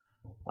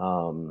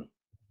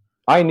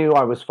I knew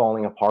I was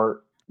falling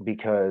apart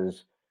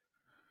because,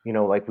 you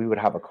know, like we would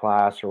have a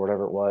class or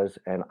whatever it was,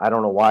 and I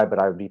don't know why, but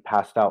I would be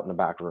passed out in the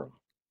back room.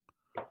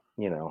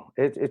 You know,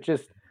 it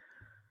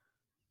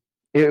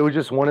was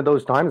just one of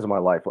those times in my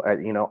life.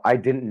 You know, I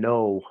didn't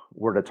know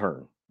where to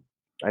turn.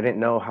 I didn't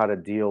know how to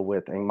deal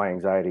with my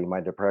anxiety,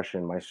 my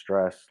depression, my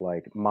stress,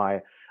 I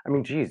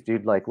mean, geez,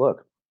 dude, like,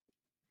 look,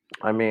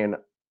 I mean,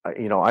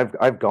 you know,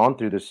 I've gone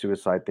through the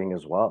suicide thing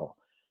as well,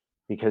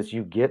 because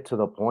you get to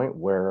the point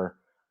where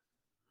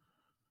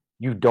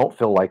you don't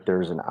feel like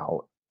there's an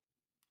out,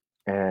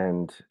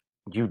 and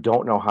you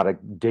don't know how to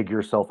dig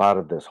yourself out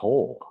of this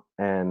hole.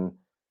 And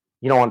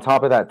you know, on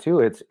top of that too,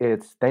 it's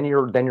then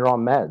you're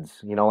on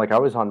meds. You know, like I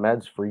was on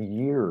meds for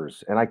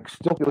years, and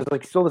it was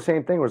like still the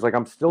same thing. It was like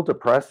I'm still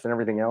depressed and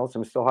everything else.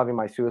 I'm still having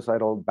my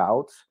suicidal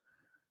bouts,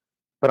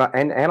 but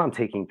and I'm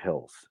taking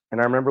pills. And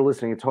I remember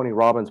listening to Tony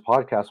Robbins'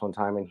 podcast one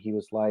time, and he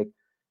was like,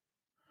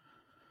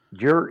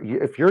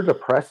 if you're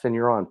depressed and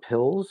you're on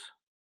pills,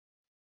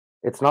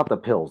 it's not the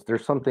pills.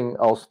 There's something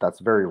else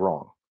that's very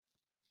wrong.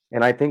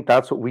 And I think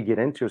that's what we get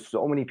into.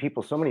 So many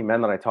people, so many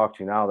men that I talk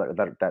to now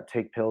that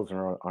take pills and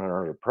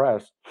are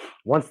depressed,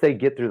 once they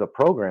get through the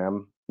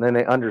program, then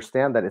they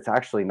understand that it's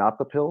actually not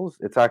the pills.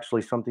 It's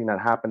actually something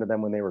that happened to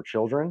them when they were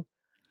children.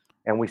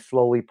 And we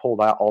slowly pulled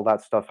out all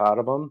that stuff out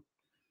of them.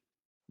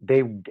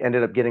 They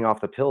ended up getting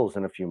off the pills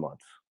in a few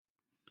months,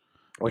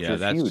 which is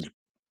huge.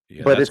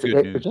 Yeah, but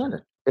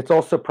it's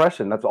all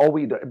suppression. That's all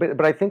we do.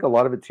 But I think a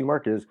lot of it too,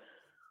 Mark, is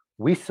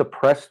we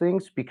suppress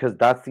things because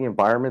that's the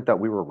environment that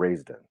we were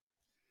raised in.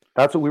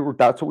 That's what we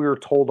were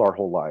told our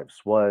whole lives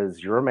was,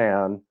 you're a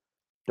man.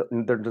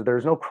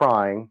 There's no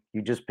crying.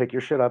 You just pick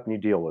your shit up and you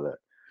deal with it.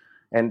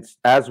 And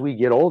as we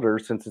get older,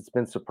 since it's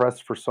been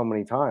suppressed for so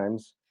many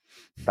times,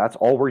 that's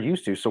all we're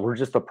used to. So we're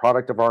just a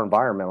product of our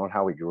environment on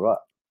how we grew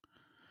up.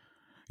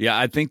 Yeah,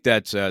 I think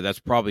that's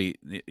probably,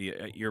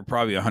 you're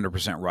probably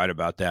 100% right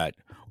about that.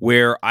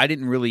 Where I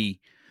didn't really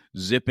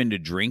zip into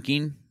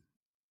drinking,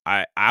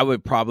 I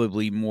would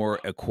probably more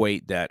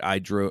equate that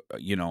I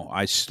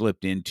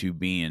slipped into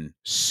being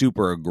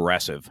super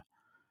aggressive,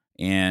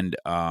 and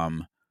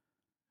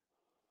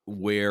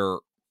where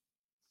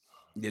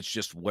it's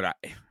just what I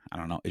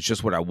don't know, it's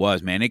just what I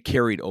was, man. It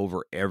carried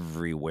over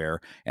everywhere,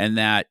 and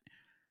that,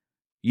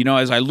 you know,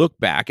 as I look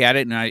back at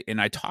it,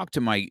 and I talk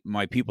to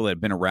my people that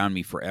have been around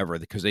me forever,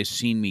 because they've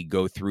seen me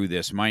go through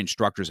this, my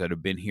instructors that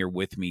have been here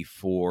with me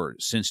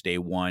since day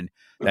one,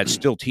 that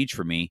still teach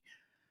for me.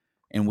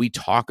 And we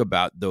talk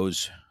about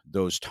those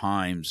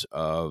times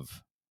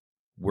of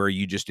where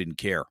you just didn't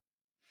care.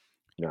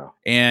 No.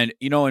 And,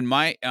 on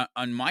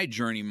my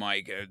journey,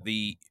 Mike,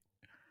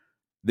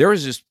 there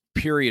was this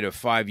period of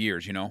 5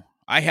 years,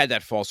 I had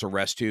that false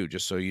arrest too,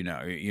 just so you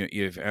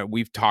know.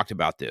 We've talked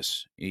about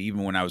this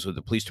even when I was with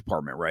the police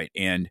department, right?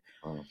 And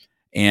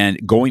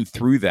going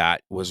through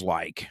that was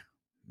like,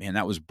 man,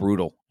 that was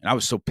brutal. And I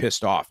was so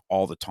pissed off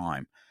all the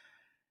time.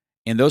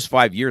 In those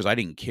 5 years, I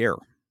didn't care.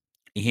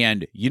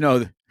 And,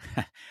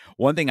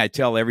 one thing I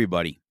tell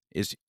everybody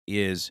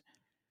is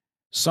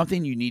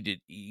something you need to,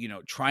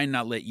 try and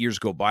not let years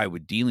go by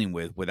with dealing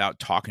with without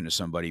talking to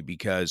somebody,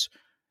 because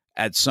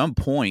at some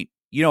point,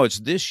 it's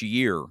this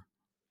year,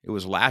 it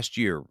was last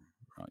year,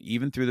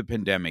 even through the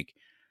pandemic,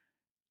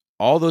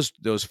 all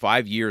those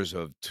 5 years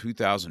of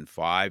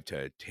 2005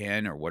 to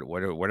 10 or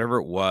whatever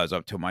it was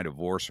up till my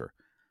divorce,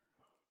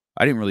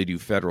 I didn't really do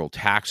federal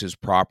taxes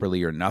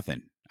properly or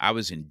nothing. I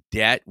was in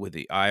debt with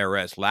the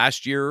IRS.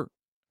 Last year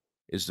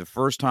is the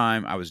first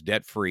time I was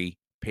debt free,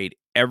 paid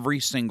every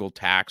single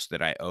tax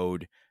that I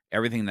owed,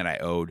 everything that I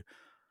owed.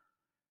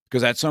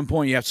 Because at some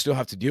point you still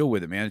have to deal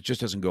with it, man. It just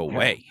doesn't go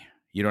away.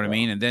 You know what I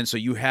mean? And then so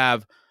you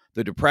have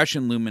the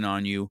depression looming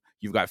on you.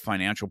 You've got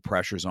financial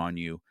pressures on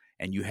you,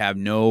 and you have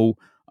no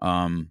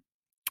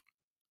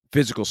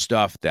physical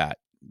stuff that,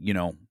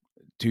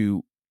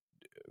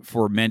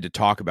 for men to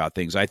talk about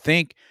things. I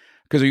think,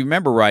 because you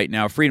remember right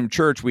now, Freedom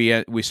Church,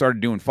 we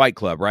started doing Fight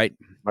Club, right?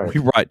 Right.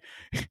 We brought,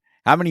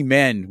 how many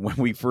men when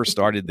we first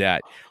started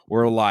that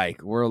were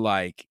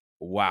like,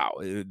 wow,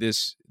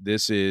 this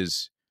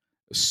is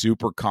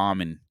super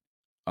common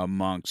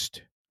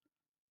amongst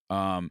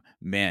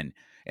men.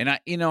 And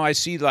I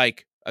see,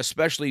 like,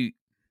 especially,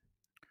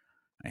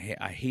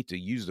 I hate to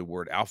use the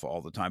word alpha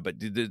all the time, but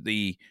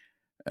the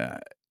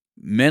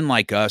men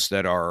like us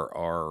that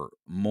are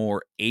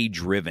more age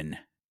driven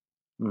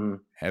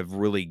have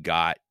really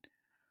got,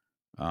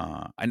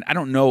 and I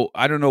don't know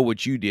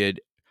what you did.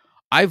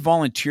 I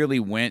voluntarily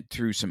went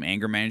through some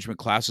anger management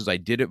classes. I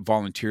did it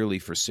voluntarily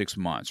for 6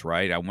 months,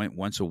 right? I went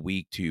once a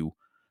week to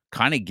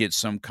kind of get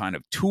some kind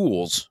of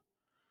tools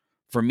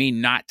for me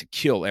not to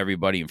kill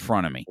everybody in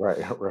front of me. Right.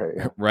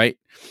 Yeah. Right.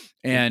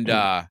 And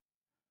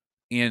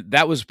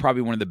that was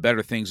probably one of the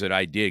better things that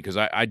I did, because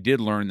I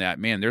did learn that,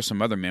 man, there's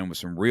some other men with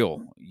some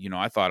real,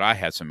 I thought I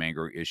had some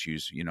anger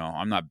issues.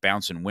 I'm not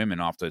bouncing women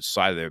off the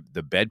side of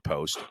the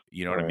bedpost,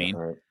 you know what I mean?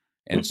 Right.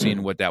 And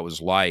seeing what that was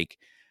like.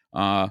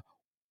 How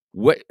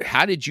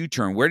did you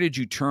turn? Where did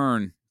you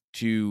turn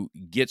to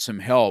get some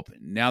help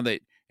now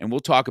that, and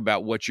we'll talk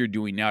about what you're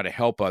doing now to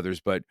help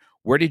others, but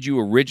where did you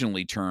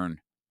originally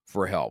turn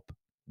for help?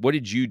 What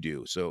did you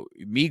do? So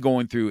me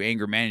going through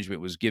anger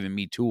management was giving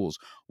me tools.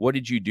 What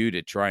did you do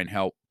to try and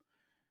help?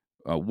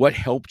 What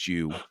helped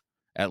you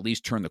at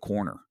least turn the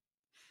corner?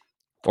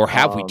 Or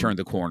have we turned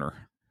the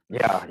corner?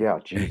 Yeah.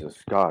 Jesus,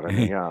 God. I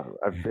mean,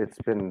 it's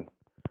been,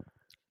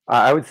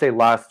 I would say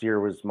last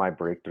year was my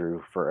breakthrough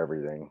for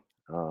everything.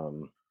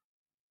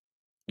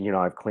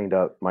 I've cleaned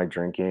up my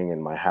drinking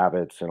and my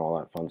habits and all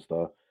that fun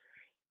stuff.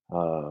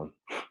 A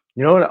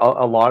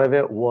lot of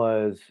it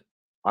was,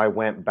 I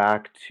went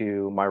back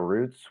to my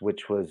roots,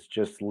 which was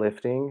just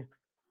lifting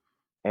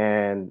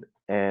and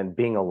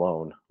being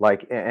alone.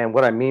 Like, and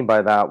what I mean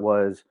by that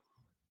was,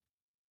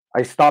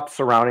 I stopped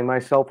surrounding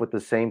myself with the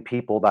same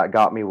people that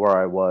got me where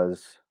I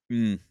was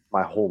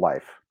my whole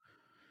life.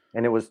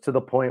 And it was to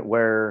the point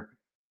where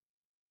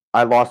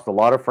I lost a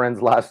lot of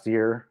friends last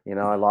year.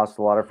 I lost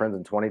a lot of friends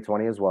in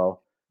 2020 as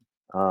well.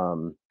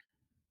 And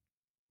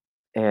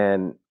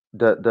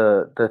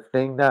the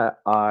thing that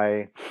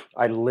I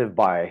live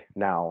by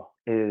now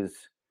is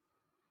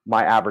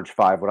my average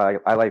 5,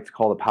 what I like to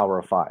call the power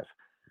of 5.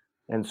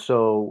 And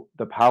so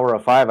the power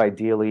of 5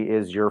 ideally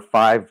is your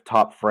 5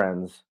 top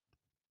friends,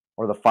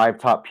 or the 5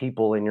 top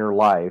people in your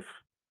life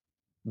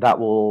that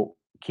will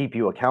keep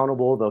you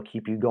accountable. They'll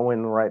keep you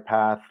going the right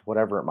path,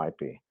 whatever it might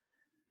be.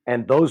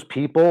 And those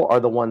people are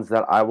the ones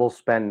that I will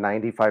spend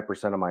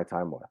 95% of my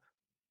time with.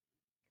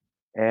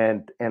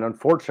 And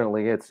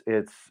unfortunately, it's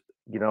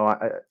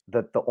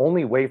the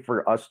only way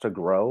for us to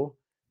grow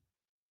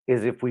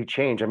is if we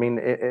change. I mean,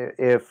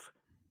 if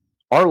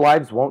our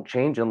lives won't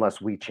change unless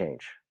we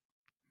change.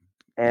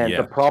 And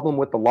the problem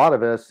with a lot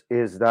of us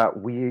is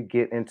that we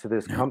get into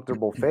this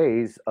comfortable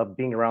phase of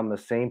being around the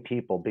same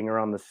people, being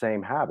around the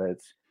same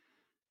habits,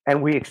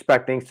 and we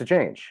expect things to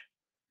change.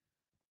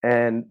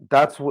 And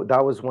that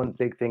was one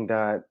big thing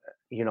that,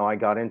 I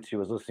got into,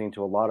 was listening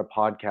to a lot of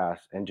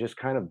podcasts and just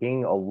kind of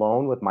being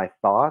alone with my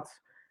thoughts,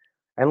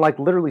 and like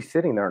literally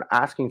sitting there and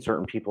asking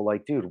certain people,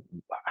 like, dude,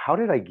 how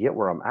did I get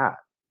where I'm at?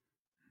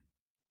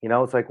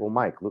 It's like, well,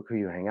 Mike, look who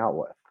you hang out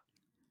with.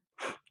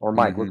 Or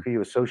Mike, look who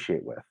you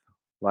associate with.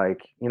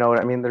 Like, what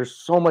I mean? There's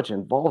so much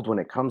involved when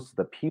it comes to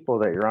the people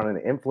that you're on and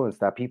the influence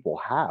that people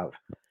have.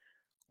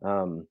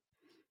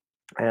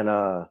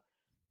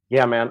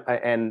 Yeah, man.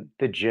 And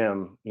the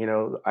gym,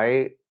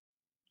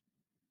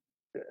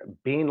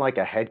 being like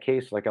a head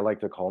case, like I like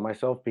to call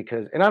myself,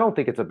 because, and I don't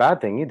think it's a bad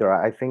thing either.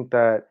 I think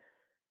that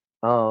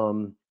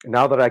now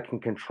that I can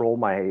control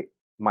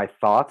my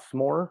thoughts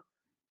more,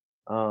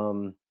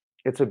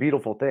 it's a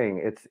beautiful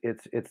thing.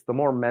 It's the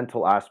more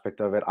mental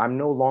aspect of it. I'm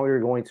no longer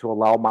going to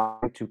allow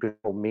mind to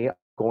control me. I'm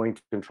going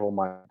to control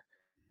my mind.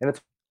 And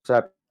it's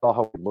all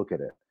how we look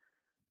at it.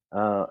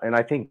 And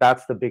I think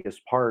that's the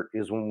biggest part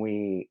is when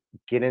we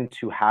get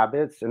into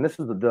habits, and this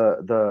is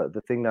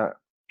the thing that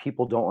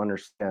people don't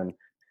understand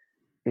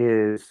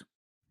is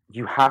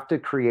you have to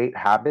create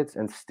habits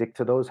and stick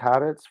to those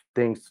habits.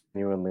 Things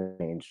genuinely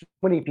change. So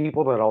many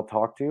people that I'll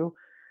talk to,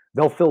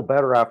 they'll feel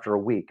better after a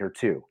week or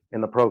two in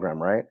the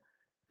program, right?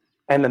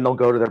 And then they'll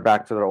go to their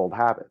back to their old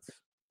habits.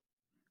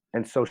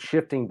 And so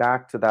shifting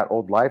back to that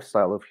old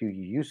lifestyle of who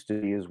you used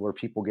to be is where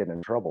people get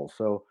in trouble.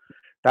 So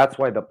that's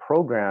why the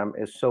program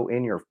is so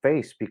in your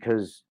face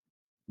because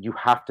you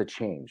have to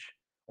change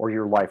or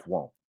your life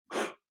won't.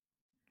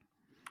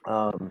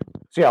 So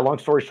yeah, long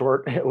story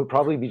short, it would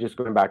probably be just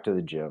going back to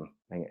the gym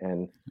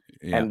and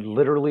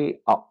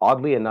literally,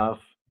 oddly enough,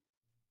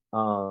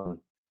 um,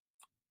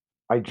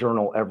 I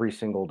journal every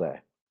single day.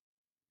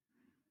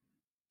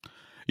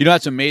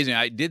 That's amazing.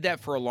 I did that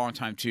for a long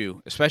time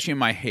too, especially in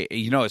my,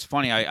 it's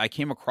funny. I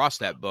came across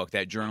that book,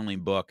 that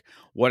journaling book,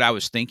 what I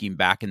was thinking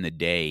back in the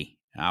day.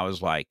 I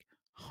was like,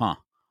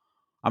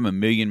 I'm a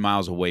million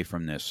miles away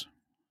from this.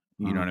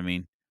 You know what I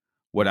mean?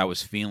 What I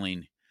was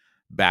feeling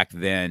back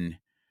then,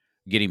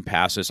 getting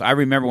past this. I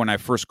remember when I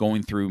first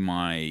going through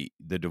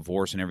the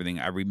divorce and everything,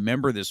 I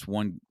remember this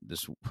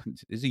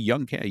is a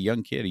young kid, a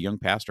young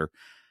pastor.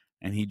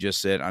 And he just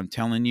said, I'm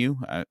telling you,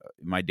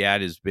 my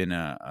dad has been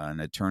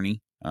an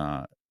attorney,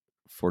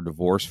 for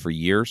divorce for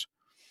years.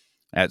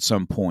 At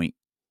some point,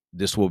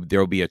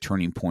 there'll be a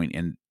turning point,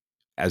 and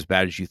as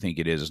bad as you think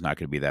it is, it's not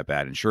going to be that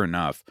bad. And sure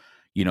enough,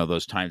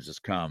 those times has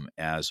come.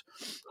 As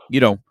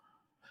I'm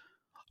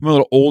a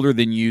little older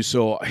than you,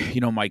 so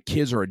my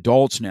kids are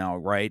adults now,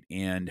 right?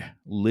 And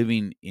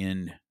living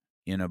in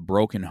a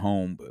broken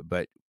home,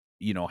 but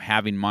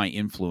having my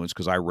influence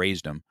because I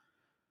raised them,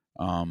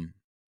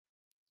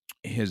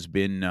 has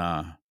been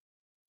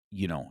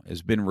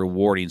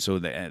rewarding. So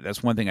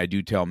that's one thing I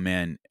do tell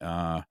men.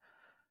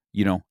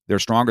 They're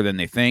stronger than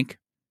they think.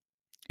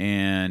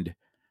 And,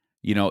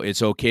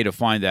 it's okay to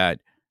find that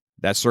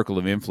circle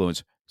of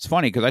influence. It's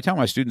funny because I tell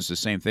my students the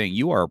same thing.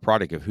 You are a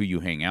product of who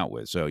you hang out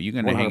with. So you're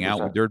going to hang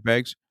out with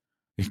dirtbags.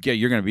 Yeah,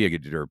 you're going to be a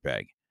good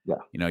dirtbag.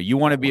 Yeah. You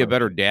want to be a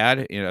better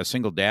dad, a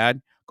single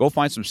dad, go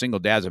find some single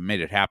dads that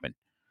made it happen.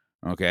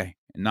 Okay.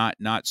 Not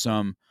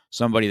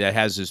somebody that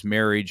has this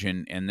marriage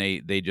and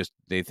they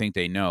think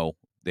they know,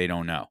 they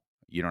don't know.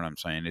 You know what I'm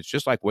saying? It's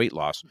just like weight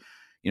loss.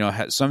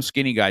 Some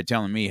skinny guy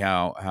telling me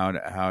how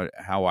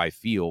I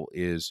feel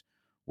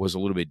was a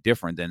little bit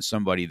different than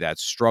somebody that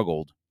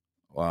struggled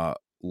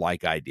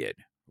like I did,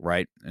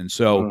 right? And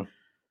so,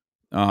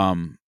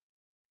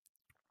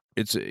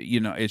 it's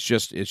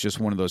just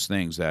one of those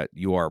things that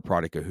you are a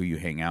product of who you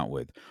hang out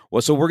with.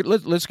 Well, so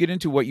let's get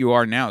into what you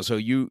are now. So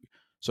you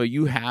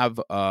have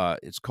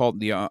it's called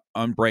the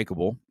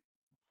Unbreakable.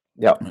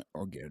 Yeah.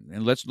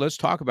 And let's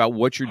talk about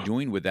what you're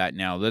doing with that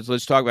now.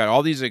 Let's talk about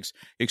all these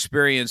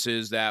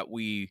experiences that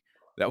we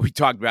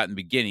talked about in the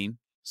beginning.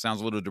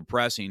 Sounds a little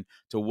depressing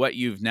to what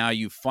you've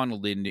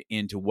funneled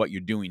into what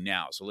you're doing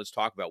now. So let's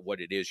talk about what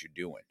it is you're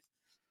doing.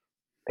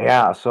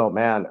 Yeah. So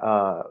man,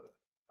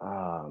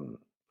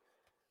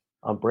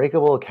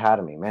 Unbreakable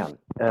Academy, man.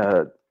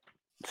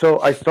 So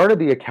I started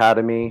the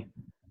academy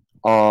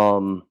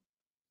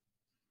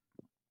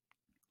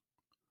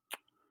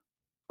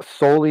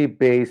solely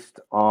based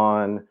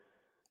on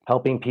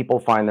helping people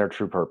find their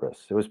true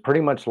purpose. It was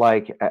pretty much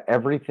like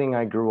everything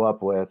I grew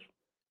up with.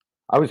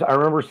 I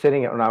remember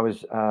sitting when I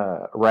was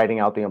writing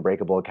out the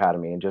Unbreakable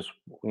Academy and just,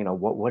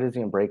 what does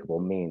the Unbreakable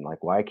mean? Like,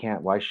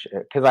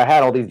 because I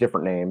had all these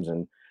different names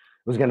and it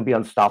was going to be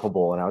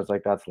unstoppable. And I was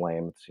like, that's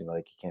lame. It's,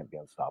 like you can't be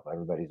unstoppable.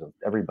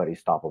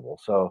 Everybody's stoppable.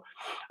 So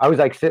I was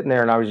like sitting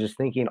there and I was just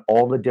thinking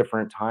all the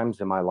different times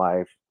in my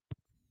life,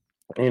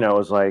 it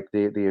was like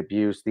the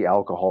abuse, the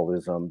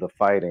alcoholism, the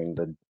fighting,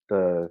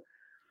 the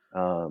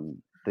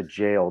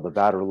jail, the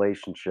bad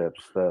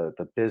relationships,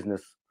 the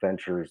business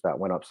ventures that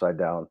went upside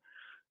down.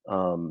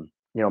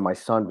 My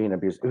son being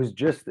abused. It was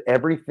just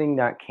everything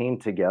that came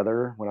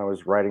together when I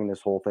was writing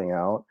this whole thing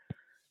out.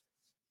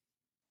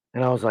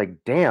 And I was like,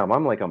 damn,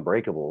 I'm like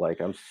unbreakable.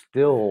 Like I'm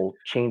still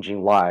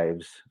changing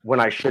lives when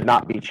I should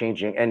not be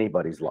changing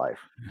anybody's life.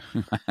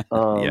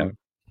 Yeah.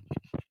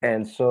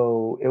 And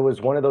so it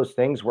was one of those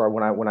things where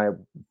when I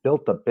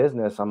built the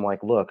business, I'm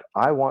like, look,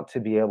 I want to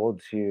be able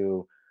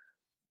to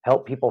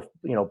help people,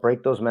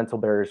 break those mental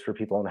barriers for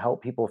people and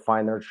help people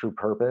find their true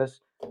purpose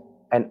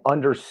and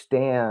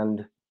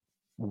understand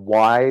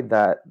why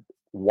that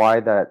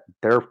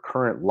their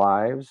current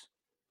lives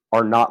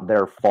are not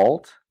their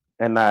fault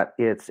and that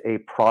it's a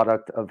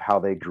product of how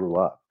they grew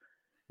up.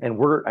 And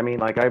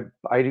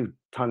I do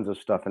tons of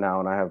stuff now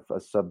and I have a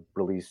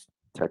sub-release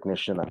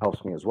technician that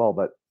helps me as well.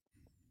 But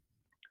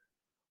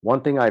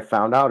one thing I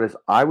found out is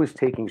I was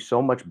taking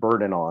so much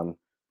burden on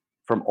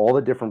from all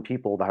the different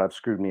people that have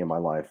screwed me in my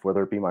life,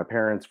 whether it be my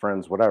parents,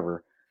 friends,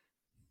 whatever.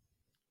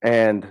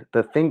 And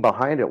the thing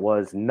behind it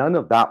was none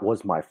of that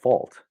was my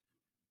fault.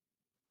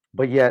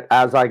 But yet,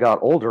 as I got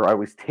older, I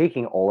was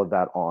taking all of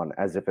that on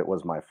as if it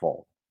was my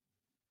fault.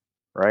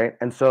 Right.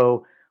 And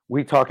so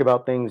we talk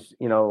about things,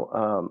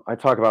 I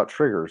talk about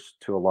triggers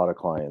to a lot of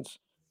clients.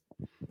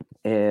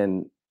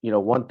 And,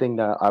 one thing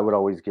that I would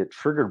always get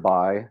triggered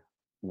by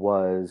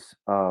was,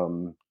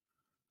 by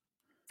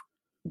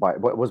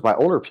what was by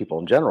older people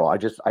in general. I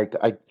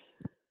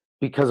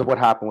because of what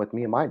happened with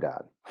me and my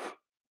dad.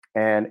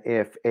 And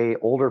if a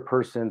older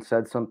person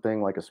said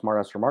something like a smart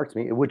ass remark to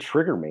me, it would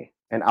trigger me.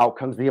 And out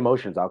comes the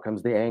emotions, out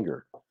comes the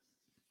anger.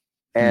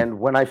 And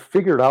when I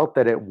figured out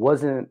that it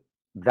wasn't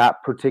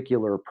that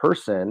particular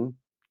person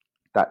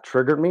that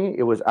triggered me,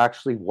 it was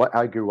actually what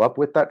I grew up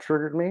with that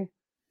triggered me,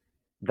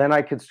 then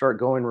I could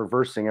start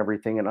reversing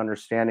everything and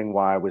understanding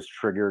why I was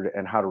triggered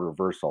and how to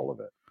reverse all of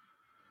it.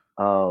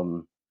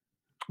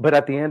 But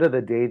at the end of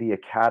the day, the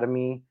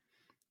academy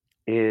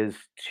is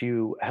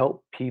to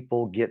help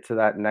people get to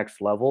that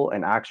next level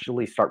and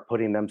actually start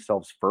putting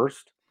themselves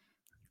first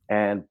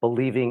and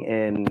believing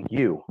in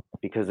you,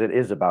 because it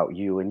is about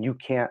you, and you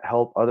can't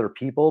help other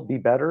people be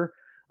better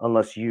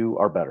unless you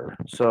are better.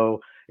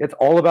 So it's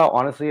all about,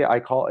 honestly,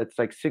 it's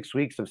like 6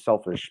 weeks of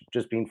selfish,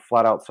 just being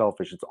flat out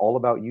selfish. It's all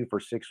about you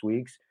for 6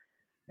 weeks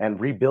and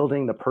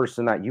rebuilding the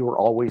person that you were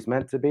always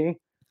meant to be,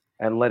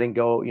 and letting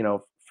go,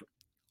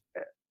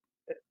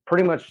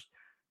 pretty much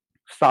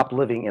stop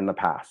living in the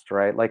past,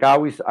 right? Like I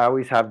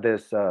always have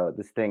this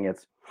thing.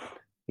 It's,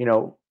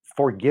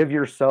 forgive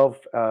yourself,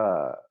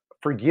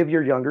 forgive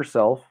your younger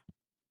self,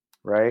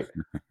 right?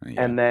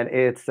 Yeah. And then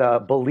it's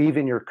believe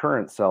in your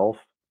current self,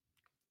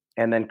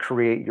 and then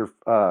create your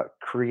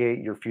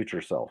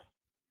future self.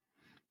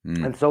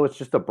 And so it's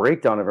just a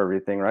breakdown of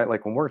everything, right?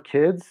 Like when we're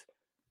kids,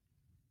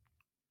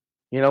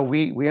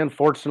 we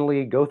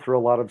unfortunately go through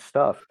a lot of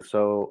stuff.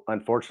 So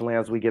unfortunately,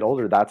 as we get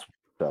older, that's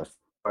us.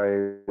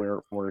 Why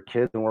we're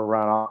kids and we're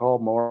around alcohol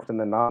more often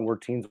than not. We're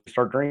teens, we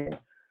start drinking.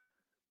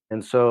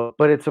 And so,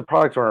 but it's a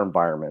product of our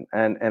environment.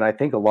 And I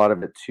think a lot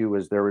of it too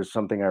is there was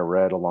something I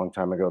read a long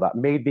time ago that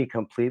made me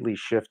completely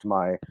shift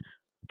my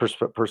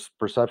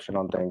perception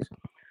on things.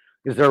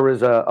 Is there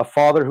was a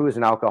father who was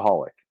an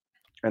alcoholic,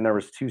 and there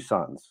was two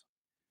sons.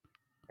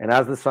 And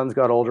as the sons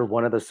got older,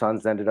 one of the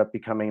sons ended up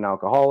becoming an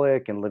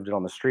alcoholic and lived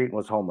on the street and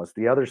was homeless.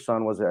 The other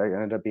son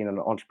ended up being an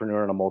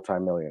entrepreneur and a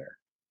multimillionaire.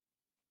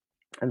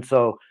 And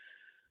so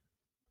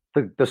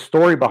the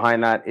story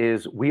behind that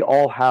is we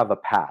all have a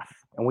path,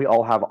 and we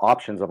all have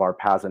options of our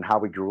paths and how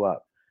we grew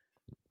up.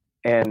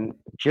 And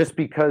just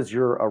because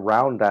you're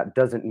around that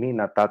doesn't mean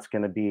that that's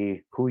going to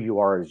be who you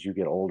are as you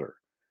get older.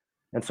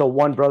 And so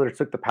one brother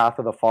took the path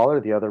of the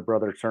father, the other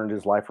brother turned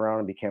his life around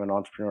and became an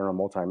entrepreneur and a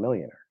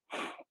multimillionaire.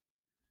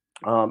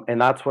 And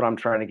that's what I'm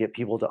trying to get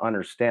people to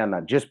understand,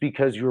 that just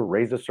because you were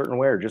raised a certain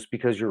way or just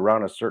because you're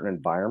around a certain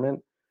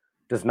environment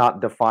does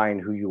not define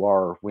who you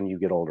are when you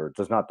get older. It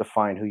does not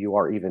define who you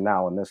are even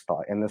now in this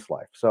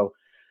life. So,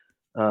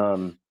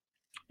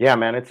 yeah,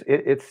 man,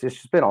 it's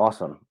just been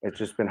awesome. It's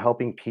just been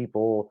helping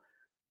people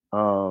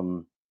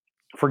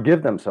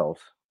forgive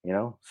themselves.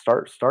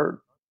 Start.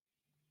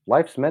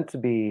 Life's meant to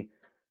be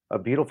a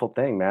beautiful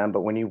thing, man.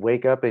 But when you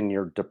wake up and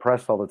you're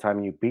depressed all the time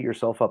and you beat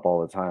yourself up all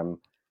the time,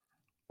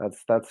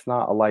 that's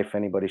not a life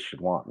anybody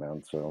should want,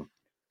 man. So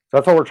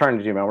that's all we're trying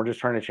to do, man. We're just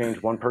trying to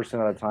change one person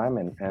at a time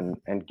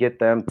and get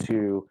them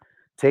to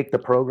take the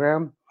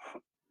program.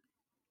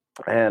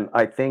 And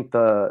I think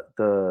the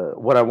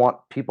what I want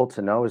people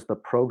to know is the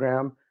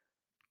program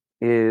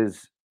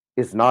is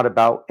not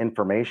about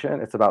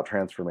information, it's about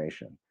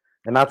transformation.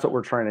 And that's what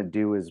we're trying to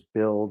do, is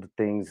build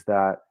things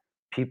that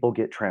people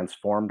get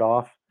transformed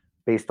off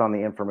based on the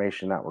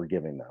information that we're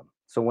giving them.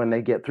 So when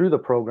they get through the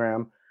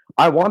program,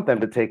 I want them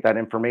to take that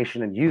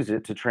information and use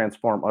it to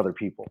transform other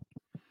people.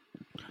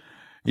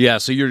 Yeah,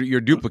 so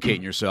you're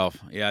duplicating yourself.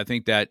 Yeah, I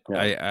think that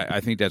I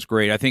think that's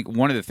great. I think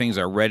one of the things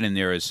I read in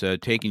there is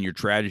taking your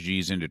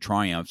tragedies into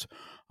triumphs.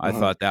 I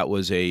thought that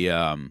was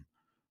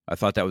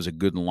a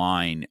good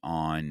line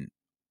on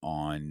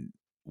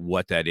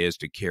what that is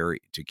to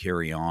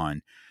carry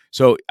on.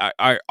 So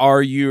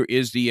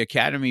is the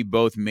academy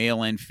both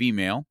male and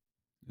female?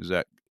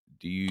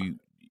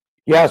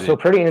 Yeah, so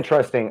pretty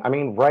interesting. I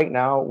mean, right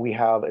now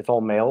it's all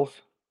males.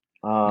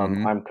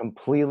 I'm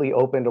completely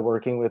open to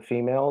working with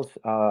females.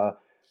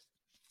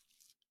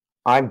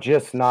 I'm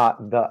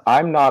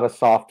not a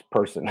soft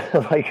person.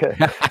 Like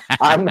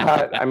I'm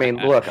not, I mean,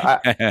 look,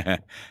 I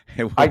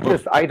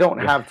don't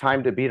have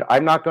time to beat.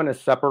 I'm not going to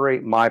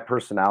separate my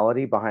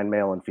personality behind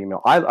male and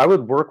female. I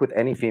would work with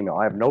any female.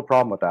 I have no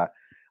problem with that.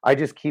 I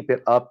just keep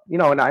it up,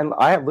 and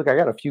I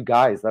got a few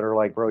guys that are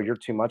like, bro, you're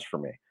too much for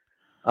me.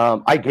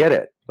 I get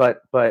it,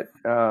 but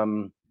I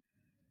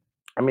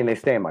mean, they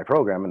stay in my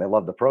program and they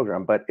love the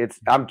program, but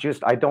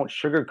I don't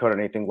sugarcoat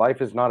anything.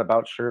 Life is not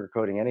about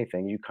sugarcoating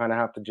anything. You kind of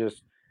have to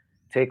just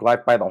take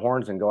life by the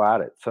horns and go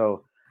at it.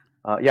 So,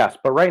 yes,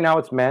 but right now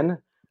it's men.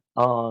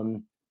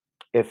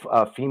 If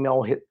a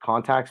female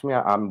contacts me,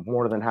 I'm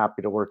more than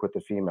happy to work with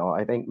the female.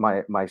 I think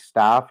my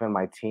staff and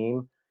my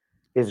team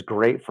is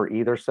great for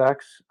either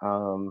sex.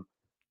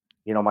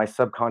 My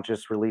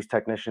subconscious release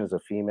technician is a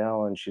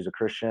female and she's a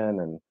Christian,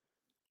 and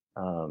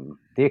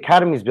The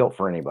academy is built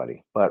for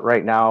anybody, but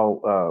right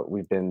now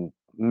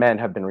men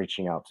have been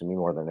reaching out to me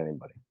more than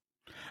anybody.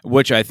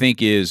 Which I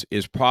think is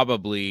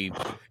probably,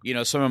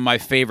 some of my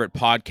favorite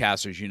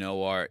podcasters,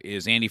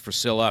 is Andy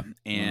Frisella,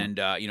 and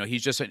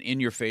he's just an in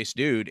your face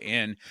dude,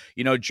 and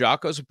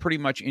Jocko's a pretty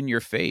much in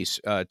your face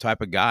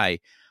type of guy,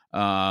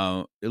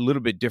 a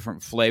little bit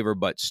different flavor,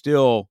 but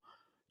still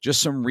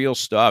just some real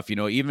stuff.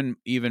 Even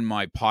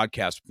my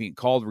podcast being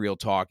called Real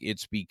Talk,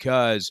 it's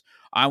because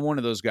I'm one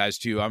of those guys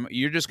too.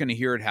 You're just going to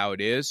hear it how it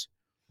is.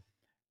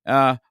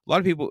 A lot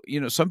of people,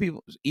 some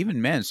people,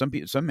 even men, some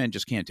men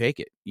just can't take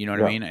it. You know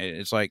what I mean?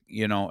 It's like,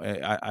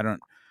 I don't,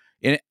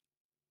 and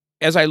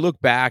as I look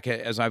back,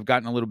 as I've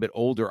gotten a little bit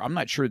older, I'm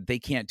not sure they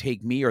can't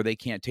take me or they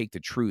can't take the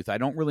truth. I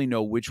don't really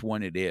know which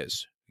one it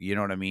is. You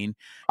know what I mean?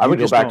 I would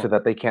go back to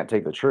that. They can't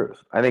take the truth.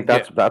 I think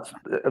that's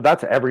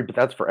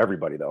for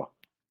everybody though.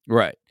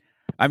 Right.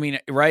 I mean,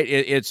 right.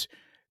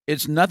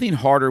 It's nothing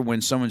harder when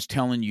someone's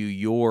telling you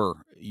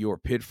your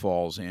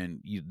pitfalls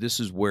and this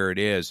is where it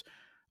is.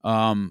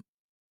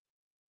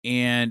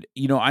 And,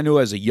 I know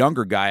as a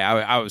younger guy,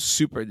 I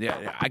was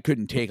I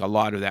couldn't take a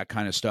lot of that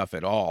kind of stuff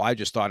at all. I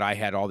just thought I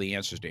had all the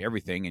answers to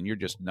everything and you're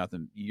just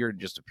nothing. You're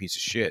just a piece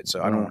of shit.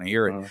 So I don't want to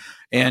hear it.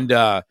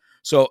 And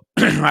so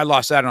I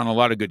lost out on a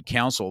lot of good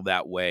counsel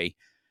that way.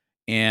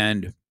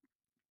 And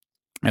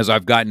as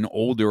I've gotten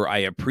older, I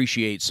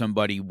appreciate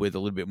somebody with a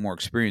little bit more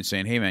experience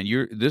saying, hey, man,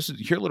 you're a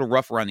little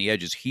rough around the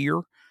edges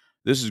here.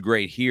 This is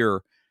great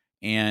here.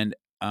 And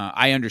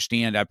I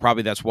understand.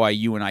 That's why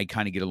you and I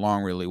kind of get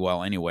along really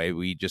well. Anyway,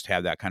 we just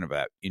have that kind of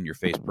a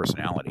in-your-face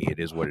personality. It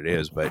is what it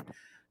is. But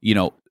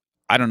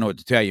I don't know what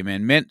to tell you,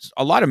 man.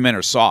 A lot of men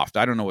are soft.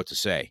 I don't know what to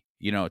say.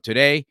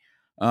 Today.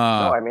 No,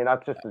 I mean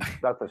that's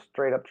a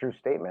straight up true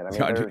statement.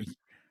 I mean,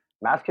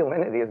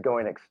 masculinity is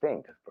going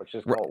extinct. Let's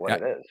just call it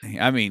what it is.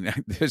 I mean,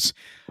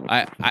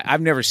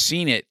 I've never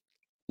seen it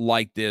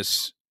like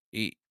this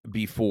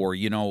before.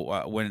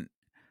 When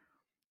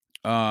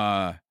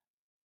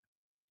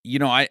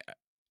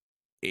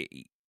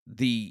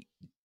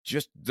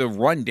the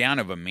rundown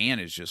of a man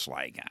is just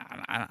like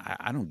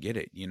I don't get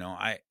it.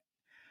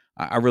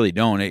 I really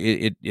don't.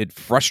 It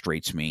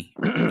frustrates me,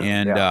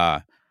 and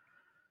I'm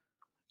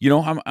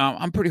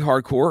pretty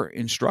hardcore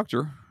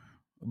instructor,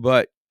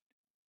 but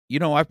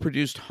I've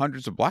produced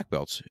hundreds of black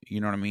belts. You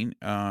know what I mean?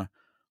 I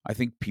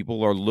think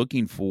people are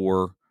looking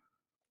for,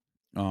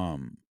 I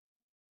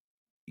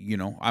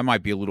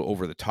might be a little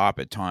over the top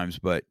at times,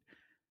 but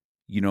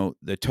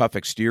the tough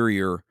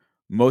exterior.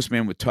 Most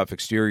men with tough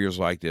exteriors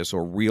like this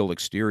or real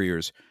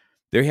exteriors,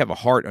 they have a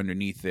heart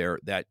underneath there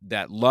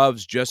that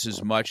loves just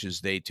as much as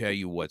they tell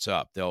you what's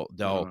up.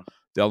 They'll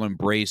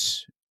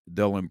embrace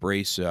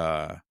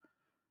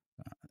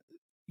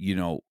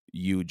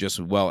you just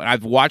as well. And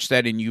I've watched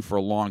that in you for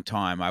a long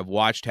time. I've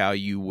watched how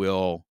you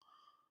will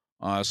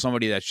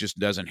somebody that just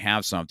doesn't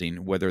have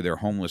something, whether they're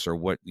homeless or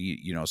what,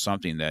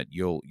 something that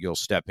you'll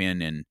step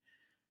in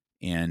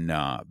and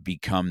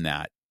become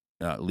that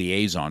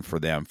liaison for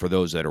them, for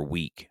those that are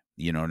weak.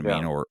 You know what I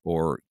mean?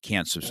 Or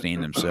can't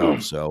sustain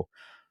themselves. So,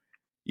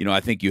 I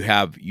think you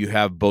have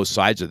both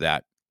sides of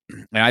that.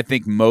 And I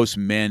think most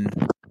men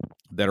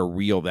that are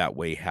real that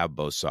way have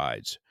both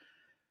sides.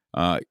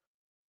 I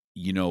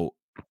don't know.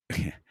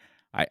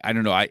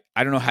 I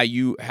don't know how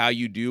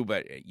you do,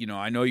 but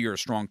I know you're a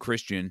strong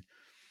Christian.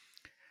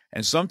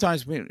 And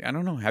sometimes, I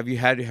don't know. Have you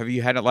had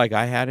it like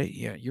I had it?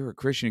 Yeah, you're a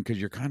Christian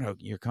because you're kind of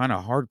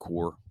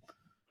hardcore.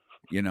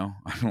 I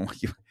don't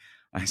want you.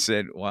 I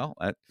said, well,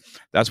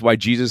 that's why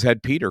Jesus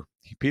had Peter.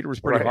 Peter was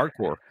pretty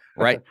hardcore,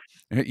 right?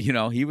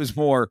 He was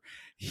more,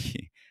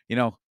 he's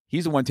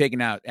the one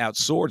taking out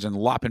swords and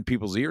lopping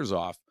people's ears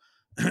off.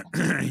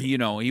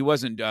 He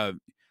wasn't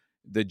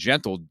the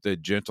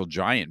gentle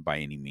giant by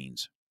any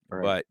means.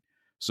 Right. But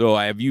so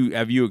have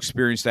you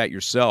experienced that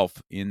yourself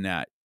in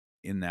that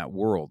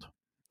world?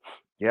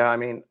 Yeah, I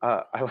mean,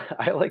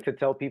 I like to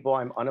tell people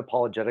I'm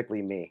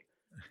unapologetically me.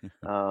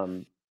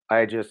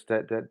 That's just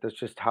how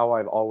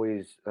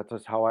that's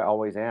just how I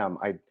always am.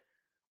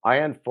 I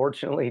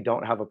unfortunately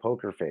don't have a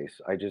poker face.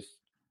 I just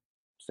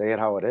say it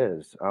how it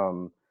is.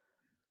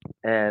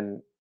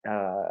 And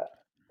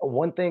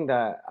one thing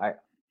that I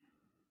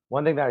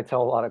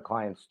tell a lot of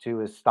clients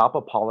too is stop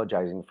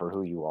apologizing for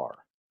who you are,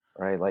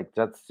 right? Like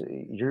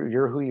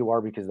you're who you are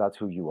because that's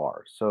who you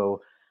are.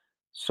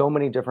 So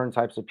many different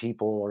types of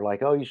people are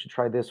like, oh, you should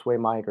try this way,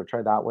 Mike, or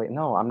try that way.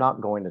 No, I'm not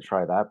going to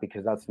try that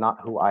because that's not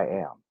who I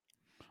am.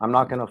 I'm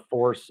not going to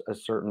force a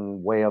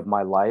certain way of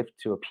my life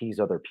to appease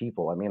other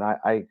people. I mean,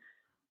 I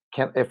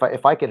can't,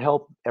 if I could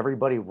help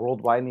everybody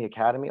worldwide in the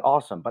academy,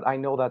 awesome. But I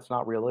know that's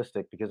not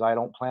realistic because I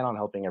don't plan on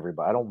helping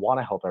everybody. I don't want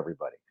to help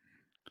everybody.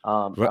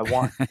 I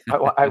want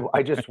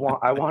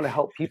to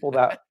help people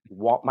that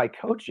want my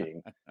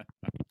coaching,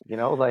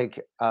 and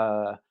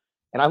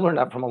I learned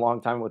that from a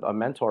long time with a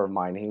mentor of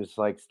mine. He was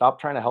like, stop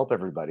trying to help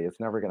everybody. It's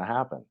never going to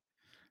happen.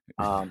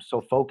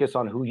 So focus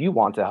on who you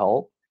want to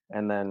help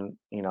and then,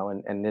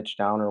 and niche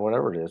down or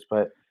whatever it is.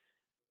 But,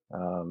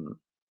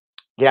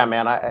 yeah,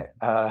 man,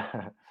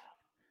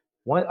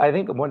 I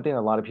think one thing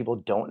a lot of people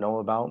don't know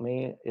about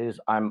me is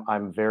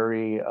I'm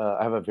very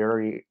I have a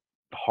very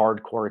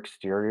hardcore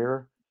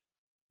exterior,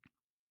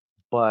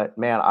 but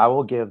man, I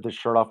will give the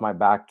shirt off my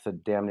back to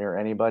damn near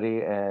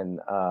anybody, and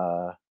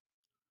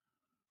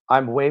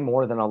I'm way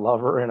more than a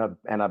lover and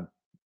a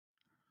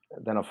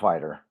than a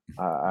fighter.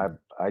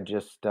 I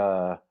just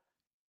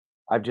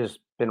I've just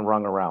been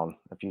rung around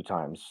a few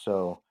times,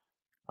 so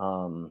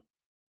um,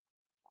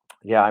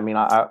 yeah, I mean,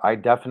 I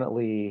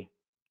definitely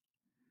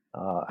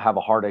have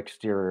a hard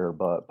exterior,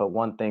 but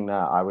one thing that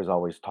I was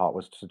always taught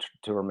was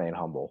to remain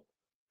humble.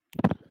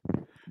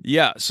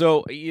 Yeah,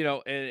 so,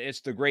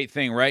 it's the great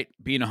thing, right?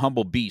 Being a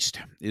humble beast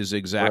is Right.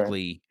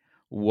 exactly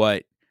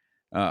what,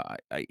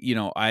 I you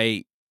know,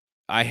 I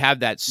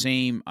have that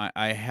same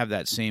I have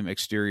that same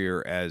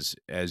exterior as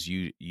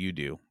you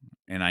do,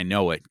 and I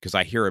know it because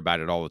I hear about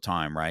it all the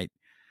time, right?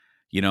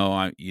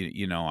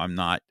 I'm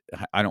not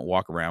I don't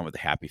walk around with a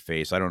happy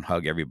face. I don't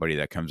hug everybody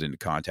that comes into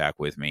contact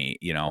with me.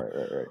 Right,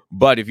 right, right.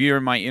 But if you're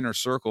in my inner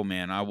circle,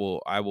 man, I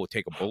will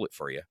take a bullet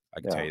for you.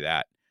 I can tell Yeah. you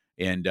that.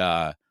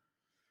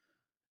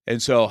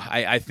 And so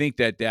I think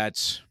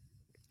that's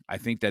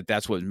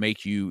what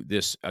make you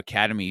this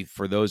academy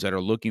for those that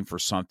are looking for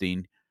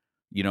something.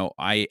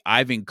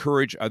 I've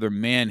encouraged other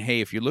men,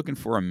 hey, if you're looking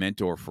for a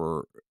mentor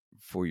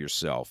for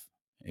yourself,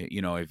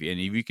 if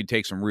you can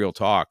take some real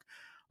talk,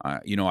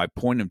 I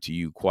point them to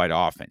you quite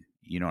often.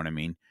 You know what I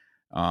mean?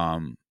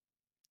 Um,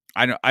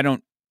 I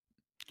don't.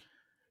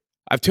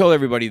 I've told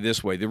everybody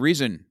this way. The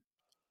reason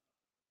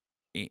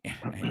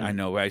I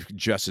know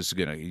Justice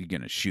is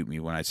gonna shoot me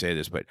when I say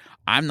this, but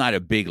I'm not a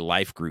big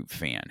life group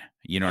fan.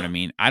 You know what I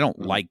mean? I don't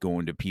Mhm. like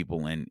going to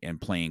people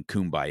and playing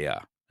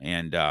kumbaya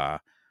and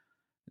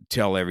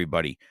tell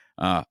everybody.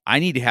 I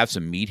need to have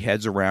some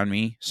meatheads around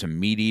me, some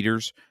meat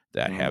eaters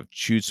that Mhm. have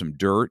chewed some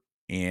dirt,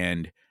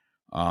 and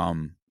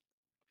um,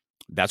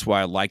 that's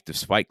why I like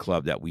this fight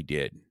club that we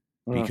did,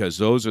 Mhm. because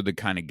those are the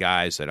kind of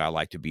guys that I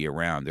like to be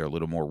around. They're a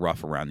little more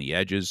rough around the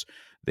edges.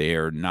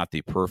 They're not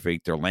the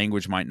perfect. Their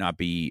language might not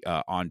be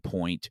on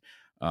point.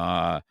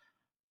 Uh,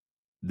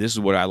 this is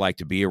what I like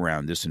to be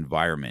around, this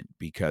environment,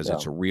 because Yeah.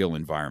 it's a real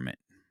environment.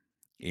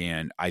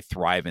 And I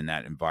thrive in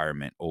that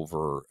environment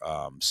over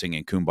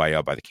singing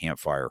Kumbaya by the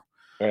campfire.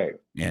 Right.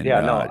 And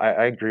Yeah, no,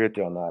 I agree with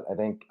you on that. I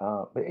think,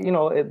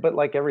 but but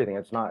like everything,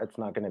 it's not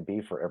going to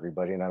be for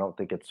everybody, and I don't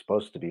think it's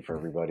supposed to be for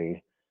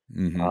everybody.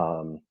 mhm.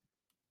 Um,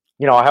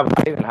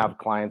 I even have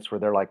clients where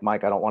they're like,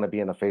 Mike, I don't want to be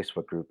in the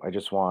Facebook group. I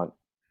just want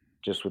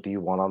just with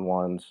you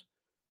one-on-ones.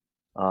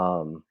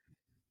 Um,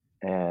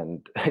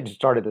 and I just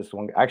started this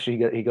one. Actually,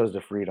 he goes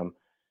to Freedom,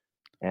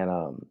 and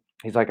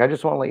he's like, I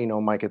just want to let you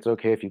know, Mike, it's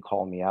okay if you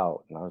call me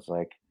out. And I was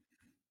like,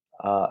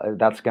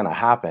 that's gonna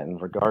happen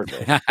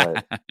regardless.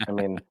 But I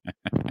mean,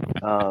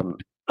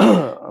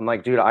 I'm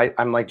like, dude,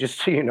 I'm like, just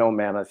so you know,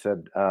 man, I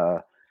said,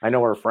 I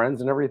know we're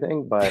friends and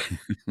everything, but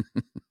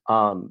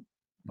um,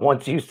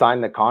 once you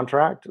sign the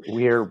contract,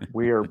 we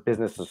are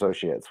business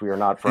associates. We are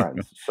not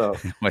friends.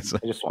 So What's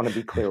I just want to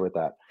be clear with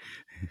that.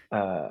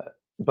 Uh,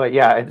 but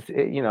yeah,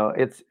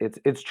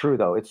 it's true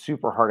though. It's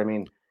super hard. I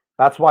mean,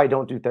 that's why I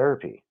don't do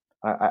therapy.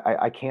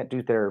 I can't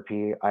do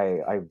therapy.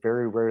 I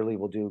very rarely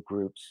will do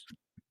groups.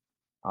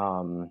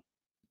 Um,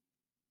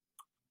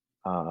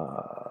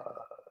 uh,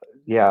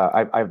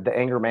 yeah, I've the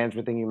anger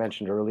management thing you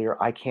mentioned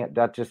earlier. I can't.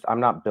 That just I'm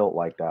not built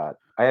like that.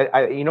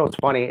 What's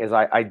funny is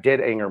I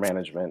did anger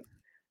management.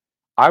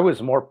 I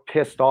was more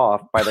pissed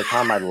off by the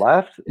time I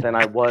left than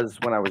I was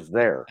when I was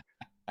there.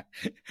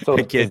 So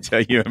I can't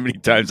tell you how many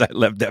times I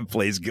left that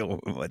place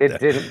going. What the?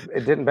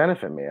 it didn't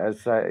benefit me.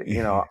 As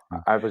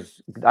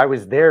I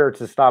was there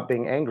to stop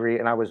being angry,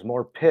 and I was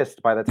more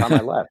pissed by the time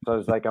I left. So I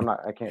was like,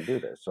 I can't do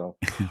this. So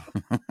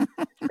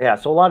yeah,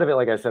 so a lot of it,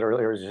 like I said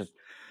earlier, is just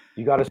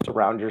you got to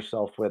surround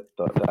yourself with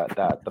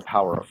the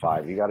power of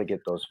five. You got to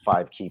get those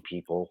five key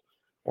people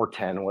or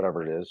 10,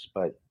 whatever it is,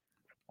 but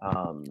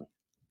um,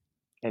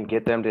 and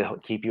get them to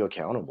keep you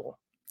accountable.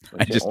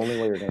 I That's the just only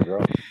way you're going to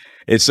grow.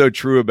 It's so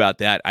true about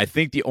that. I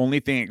think the only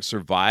thing that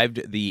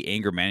survived the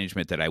anger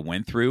management that I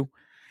went through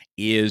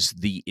is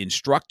the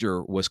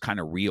instructor was kind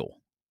of real.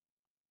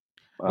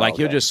 Oh, Like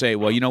he'll okay. just say,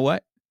 "Well, you know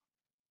what?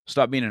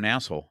 Stop being an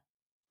asshole."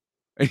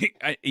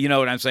 You know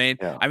what I'm saying?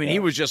 Yeah, I mean, he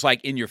yeah, was just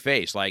like in your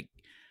face, like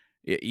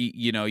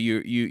you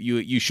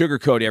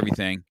sugarcoat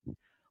everything,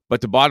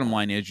 but the bottom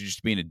line is you're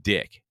just being a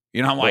dick.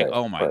 I'm like, right,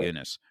 oh my right.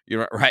 goodness,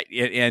 you're right.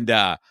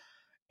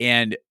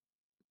 And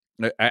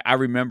I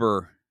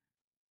remember.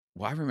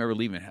 Well, I remember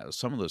leaving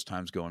some of those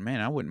times going, man,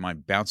 I wouldn't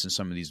mind bouncing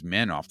some of these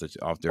men off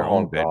their Oh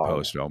own God.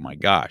 bedpost. Oh my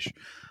gosh,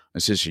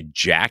 this is a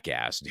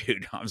jackass,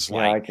 dude. I was Yeah,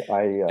 like,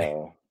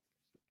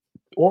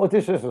 well,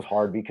 this is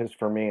hard because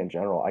for me in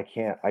general, I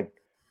can't.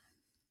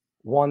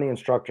 One, the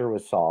instructor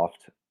was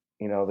soft.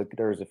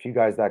 There's a few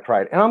guys that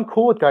cried, and I'm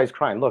cool with guys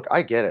crying. Look,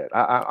 I get it.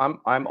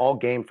 I'm all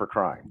game for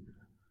crying.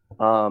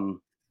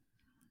 Um,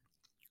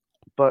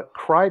 but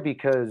cry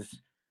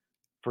because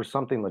for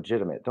something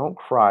legitimate. Don't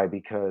cry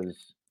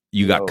because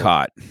you got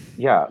caught.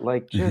 yeah,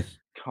 like just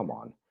come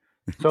on.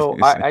 So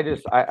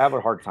I have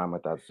a hard time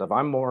with that stuff.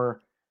 I'm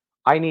more.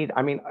 I need.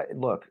 I mean,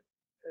 look.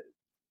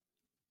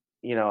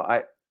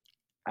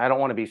 I don't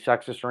want to be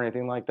sexist or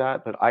anything like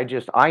that, but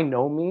I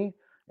know me,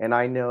 and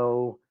I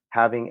know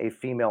having a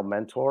female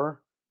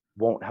mentor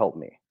won't help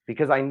me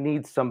because I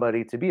need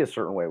somebody to be a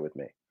certain way with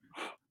me.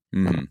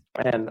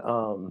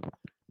 Mm-hmm.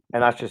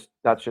 And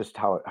that's just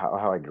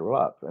how I grew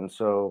up. And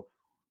so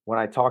when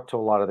I talk to a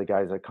lot of the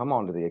guys that come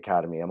onto the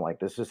academy, I'm like,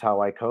 this is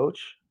how I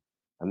coach,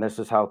 and this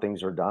is how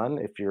things are done.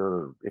 If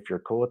you're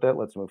cool with it,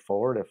 let's move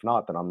forward. If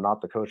not, then I'm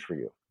not the coach for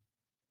you.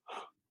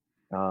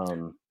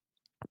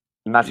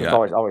 And that's just Yeah.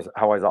 always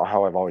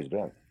how I've always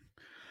been.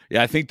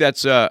 Yeah, I think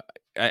that's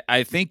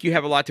I think you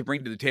have a lot to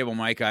bring to the table,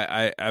 Mike.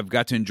 I've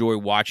got to enjoy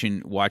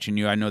watching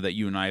you. I know that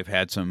you and I have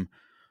had some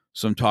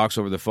talks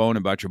over the phone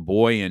about your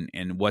boy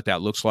and what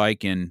that looks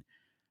like, and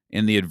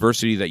the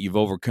adversity that you've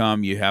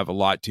overcome. You have a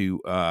lot to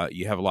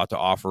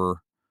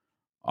offer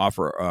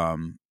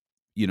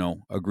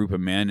a group of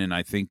men, and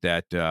I think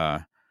that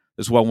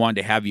this is why I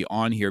wanted to have you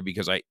on here,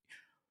 because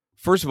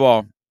first of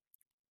all,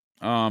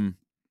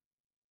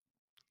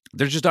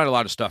 there's just not a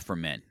lot of stuff for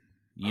men.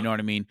 You know what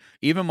I mean?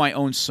 Even my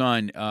own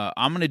son,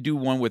 I'm going to do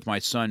one with my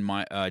son,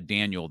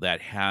 Daniel,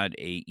 that had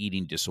a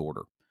eating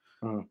disorder.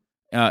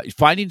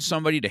 Finding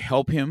somebody to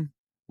help him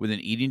with an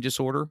eating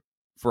disorder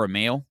for a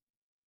male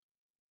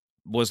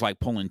was like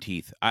pulling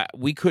teeth.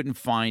 We couldn't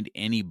find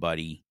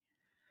anybody.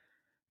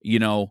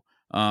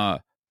 I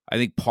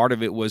think part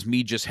of it was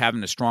me just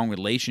having a strong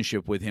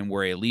relationship with him,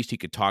 where at least he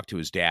could talk to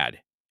his dad.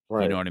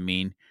 Right. You know what I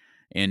mean?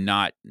 And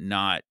not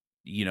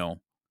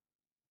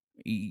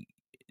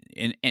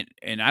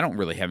and I don't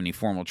really have any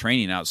formal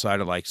training outside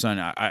of like, son,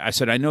 I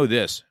said, I know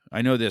this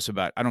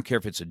about, I don't care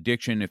if it's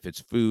addiction, if it's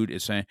food,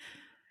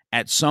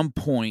 at some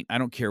point, I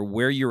don't care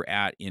where you're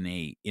at in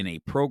a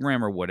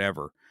program or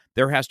whatever,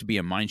 there has to be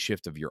a mind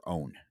shift of your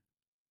own.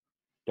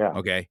 Yeah.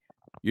 Okay.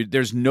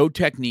 There's no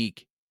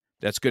technique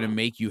that's going to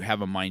make you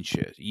have a mind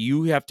shift.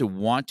 You have to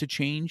want to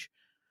change,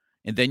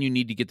 and then you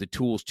need to get the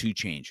tools to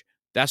change.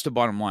 That's the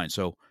bottom line.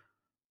 So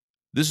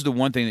this is the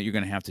one thing that you're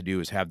going to have to do,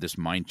 is have this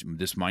mind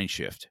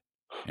shift.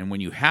 And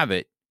when you have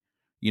it,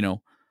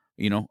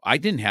 I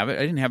didn't have it.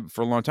 I didn't have it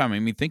for a long time. I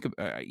mean, think of,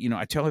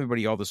 I tell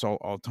everybody all this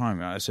all the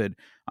time. I said,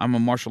 I'm a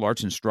martial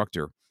arts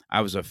instructor.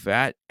 I was a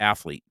fat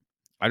athlete.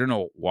 I don't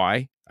know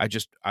why. I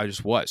just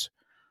was.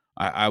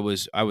 I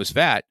was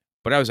fat,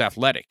 but I was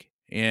athletic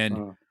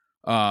and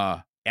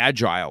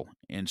agile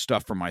and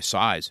stuff for my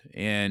size.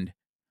 And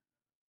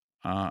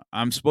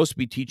I'm supposed to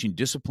be teaching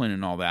discipline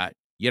and all that,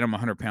 yet I'm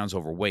 100 pounds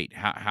overweight.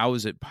 How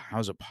is it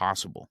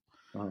possible?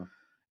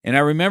 And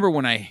I remember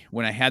when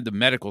I had the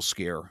medical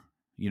scare,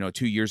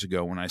 2 years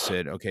ago, when I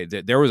said, okay,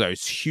 there was a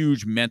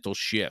huge mental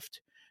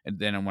shift. And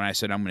then when I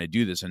said, I'm going to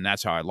do this, and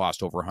that's how I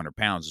lost over 100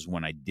 pounds, is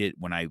when I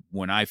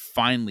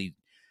finally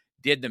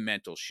did the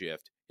mental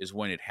shift, is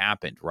when it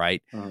happened.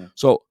 Right.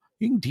 So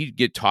you can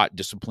get taught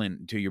discipline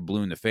until you're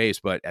blue in the face,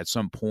 but at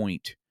some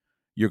point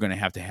you're going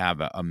to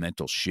have a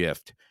mental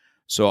shift.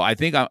 So I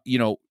think,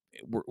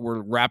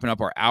 we're wrapping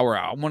up our hour.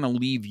 I want to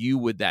leave you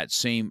with that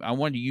same, I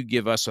want you to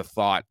give us a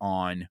thought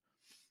on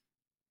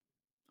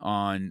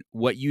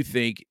what you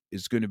think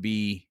is going to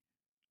be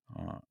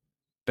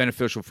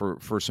beneficial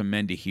for some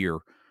men to hear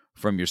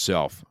from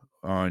yourself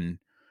and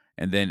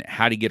then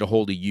how to get a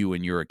hold of you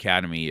and your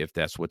academy if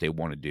that's what they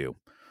want to do.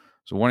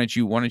 So why don't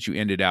you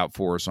end it out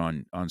for us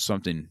on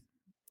something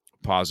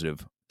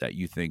positive that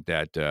you think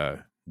that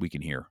we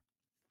can hear?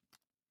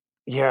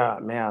 Yeah,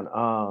 man.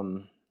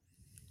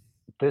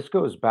 This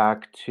goes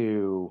back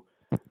to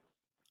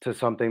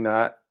something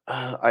that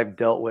I've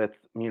dealt with,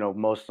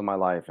 most of my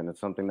life, and it's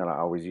something that I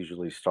always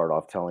usually start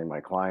off telling my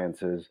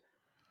clients is,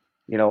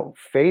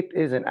 faith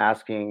isn't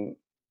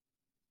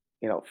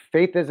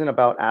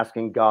about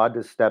asking God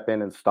to step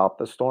in and stop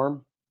the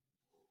storm.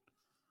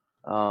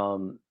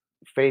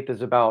 Faith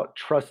is about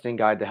trusting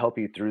God to help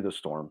you through the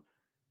storm.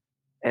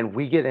 And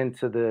we get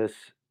into this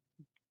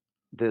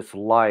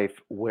life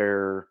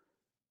where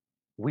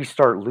we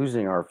start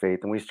losing our faith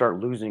and we start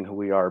losing who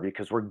we are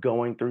because we're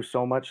going through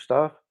so much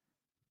stuff.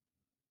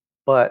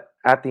 But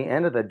at the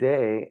end of the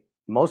day,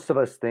 most of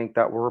us think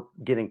that we're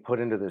getting put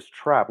into this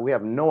trap. We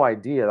have no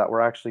idea that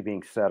we're actually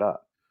being set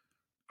up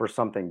for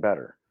something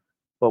better.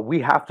 But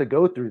we have to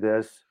go through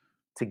this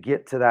to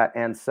get to that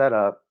end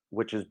setup,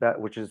 which is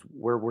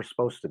where we're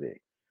supposed to be.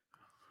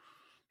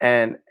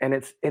 And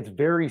it's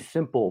very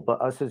simple,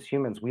 but us as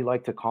humans, we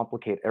like to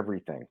complicate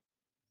everything.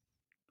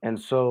 And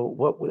so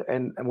what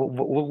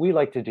we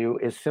like to do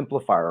is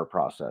simplify our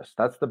process.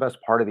 That's the best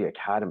part of the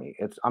academy.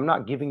 I'm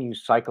not giving you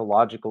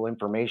psychological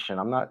information.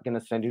 I'm not going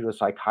to send you to a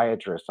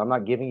psychiatrist. I'm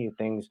not giving you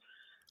things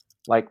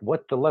like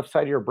what the left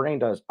side of your brain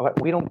does.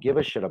 We don't give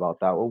a shit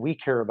about that. What we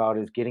care about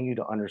is getting you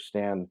to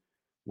understand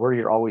where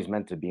you're always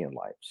meant to be in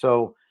life.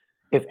 So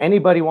if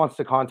anybody wants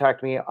to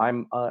contact me,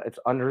 it's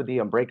under the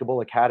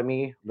Unbreakable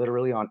Academy,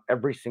 literally on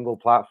every single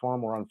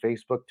platform. We're on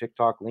Facebook,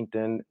 TikTok,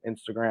 LinkedIn,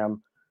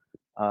 Instagram.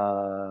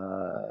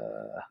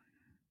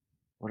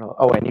 What else?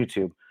 Oh, and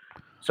YouTube.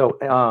 So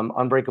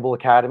Unbreakable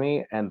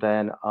Academy, and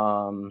then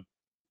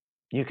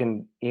you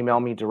can email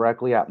me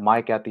directly at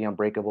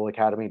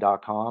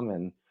mike@theunbreakableacademy.com,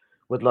 and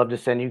Would love to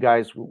send you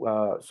guys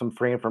some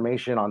free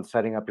information on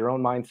setting up your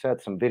own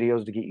mindset, some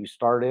videos to get you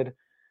started.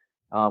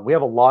 We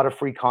have a lot of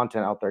free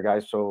content out there,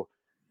 guys. So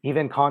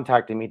even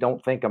contacting me,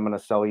 don't think I'm going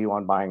to sell you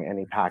on buying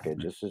any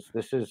package. This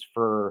is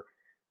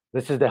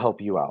to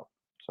help you out.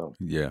 So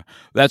yeah,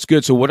 that's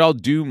good. So what I'll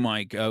do,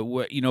 Mike,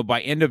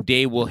 by end of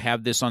day, we'll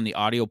have this on the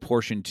audio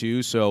portion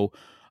too. So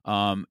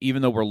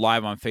even though we're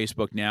live on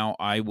Facebook now,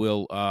 I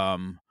will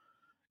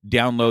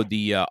download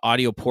the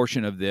audio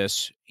portion of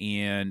this,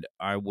 and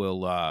I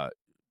will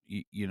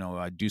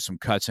do some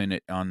cuts in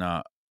it on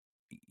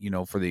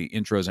for the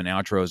intros and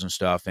outros and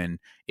stuff, and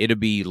it'll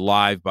be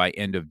live by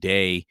end of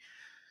day.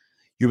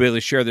 You'll be able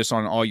to share this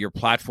on all your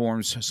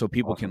platforms so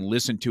people can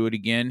listen to it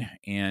again,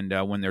 and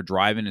when they're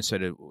driving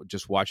instead of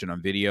just watching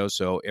on video.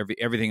 So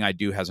everything I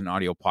do has an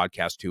audio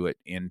podcast to it,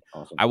 and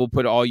I will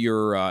put all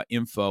your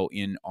info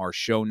in our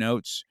show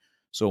notes.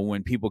 So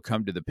when people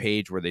come to the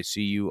page where they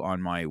see you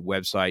on my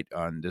website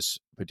on this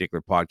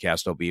particular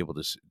podcast, they'll be able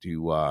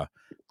to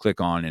click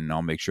on, and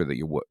I'll make sure that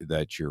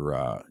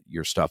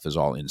your stuff is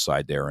all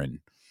inside there and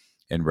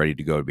ready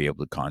to go to be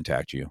able to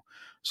contact you.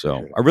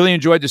 So I really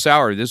enjoyed this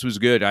hour. This was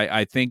good.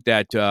 I think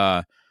that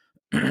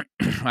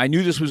I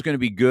knew this was going to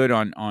be good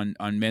on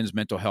men's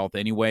mental health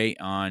anyway,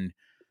 on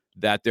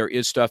that there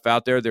is stuff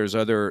out there. There's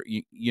other,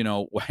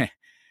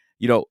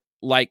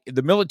 like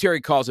the military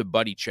calls it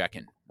buddy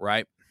checking,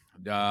 right?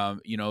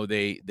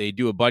 They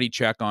do a buddy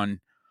check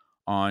on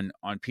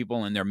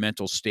people and their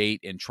mental state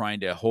and trying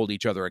to hold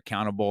each other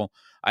accountable.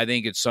 I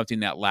think it's something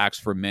that lacks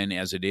for men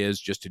as it is,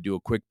 just to do a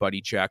quick buddy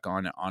check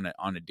on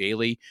a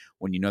daily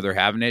when they're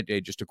having it.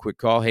 Just a quick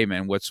call. Hey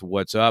man,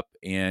 what's up?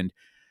 And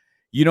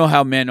you know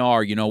how men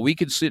are. We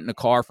could sit in the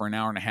car for an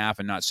hour and a half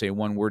and not say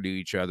one word to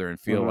each other and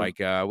feel like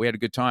we had a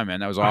good time, man.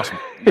 That was awesome.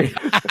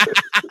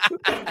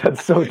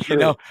 That's so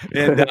true.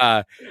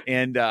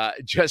 And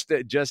just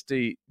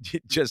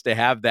to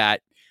have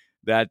that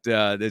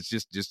that's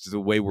just the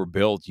way we're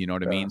built. You know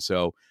what I mean?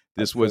 So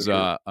this was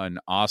an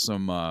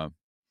awesome.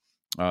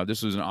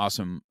 This was an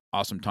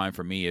awesome time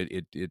for me.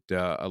 It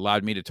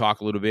allowed me to talk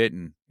a little bit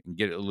and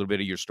get a little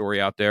bit of your story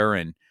out there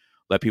and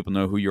let people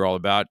know who you're all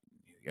about.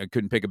 I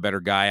couldn't pick a better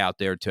guy out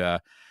there to,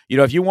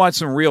 if you want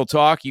some real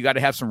talk, you got to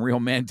have some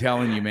real men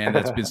telling you, man,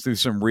 that's been through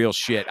some real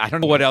shit. I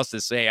don't know what else to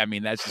say. I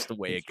mean, that's just the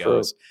way it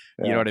goes.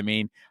 Yeah. You know what I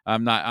mean?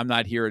 I'm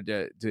not here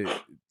to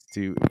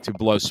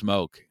blow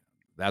smoke.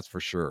 That's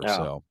for sure.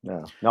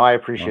 No, I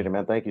appreciate it,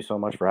 man. Thank you so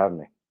much for having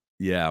me.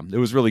 Yeah, it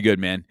was really good,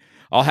 man.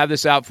 I'll have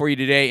this out for you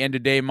today, end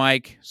of day,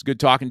 Mike. It's good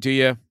talking to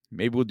you.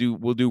 Maybe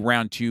we'll do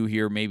round 2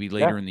 here, maybe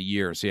later in the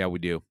year. See how we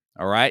do.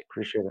 All right.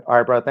 Appreciate it. All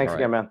right, bro. Thanks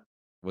again, man.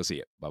 We'll see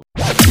you. Bye.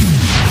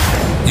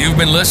 You've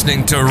been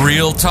listening to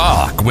Real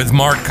Talk with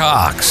Mark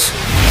Cox.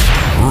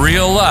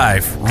 Real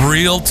life,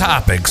 real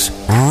topics,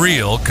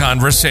 real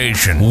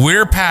conversation.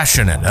 We're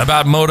passionate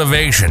about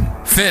motivation,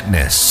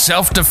 fitness,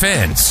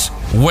 self-defense,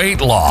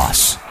 weight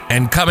loss,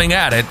 and coming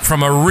at it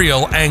from a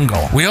real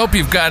angle. We hope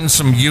you've gotten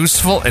some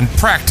useful and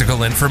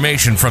practical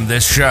information from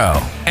this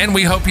show. And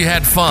we hope you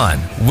had fun.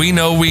 We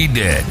know we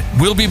did.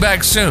 We'll be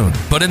back soon.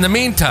 But in the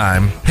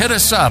meantime, hit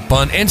us up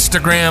on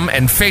Instagram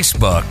and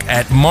Facebook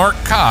at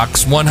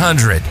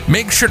MarkCox100.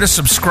 Make sure to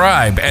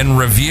subscribe and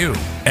review.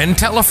 And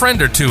tell a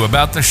friend or two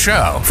about the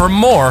show. For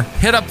more,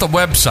 hit up the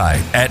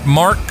website at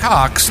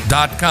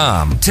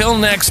markcox.com. Till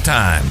next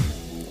time,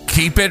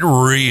 keep it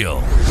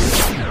real.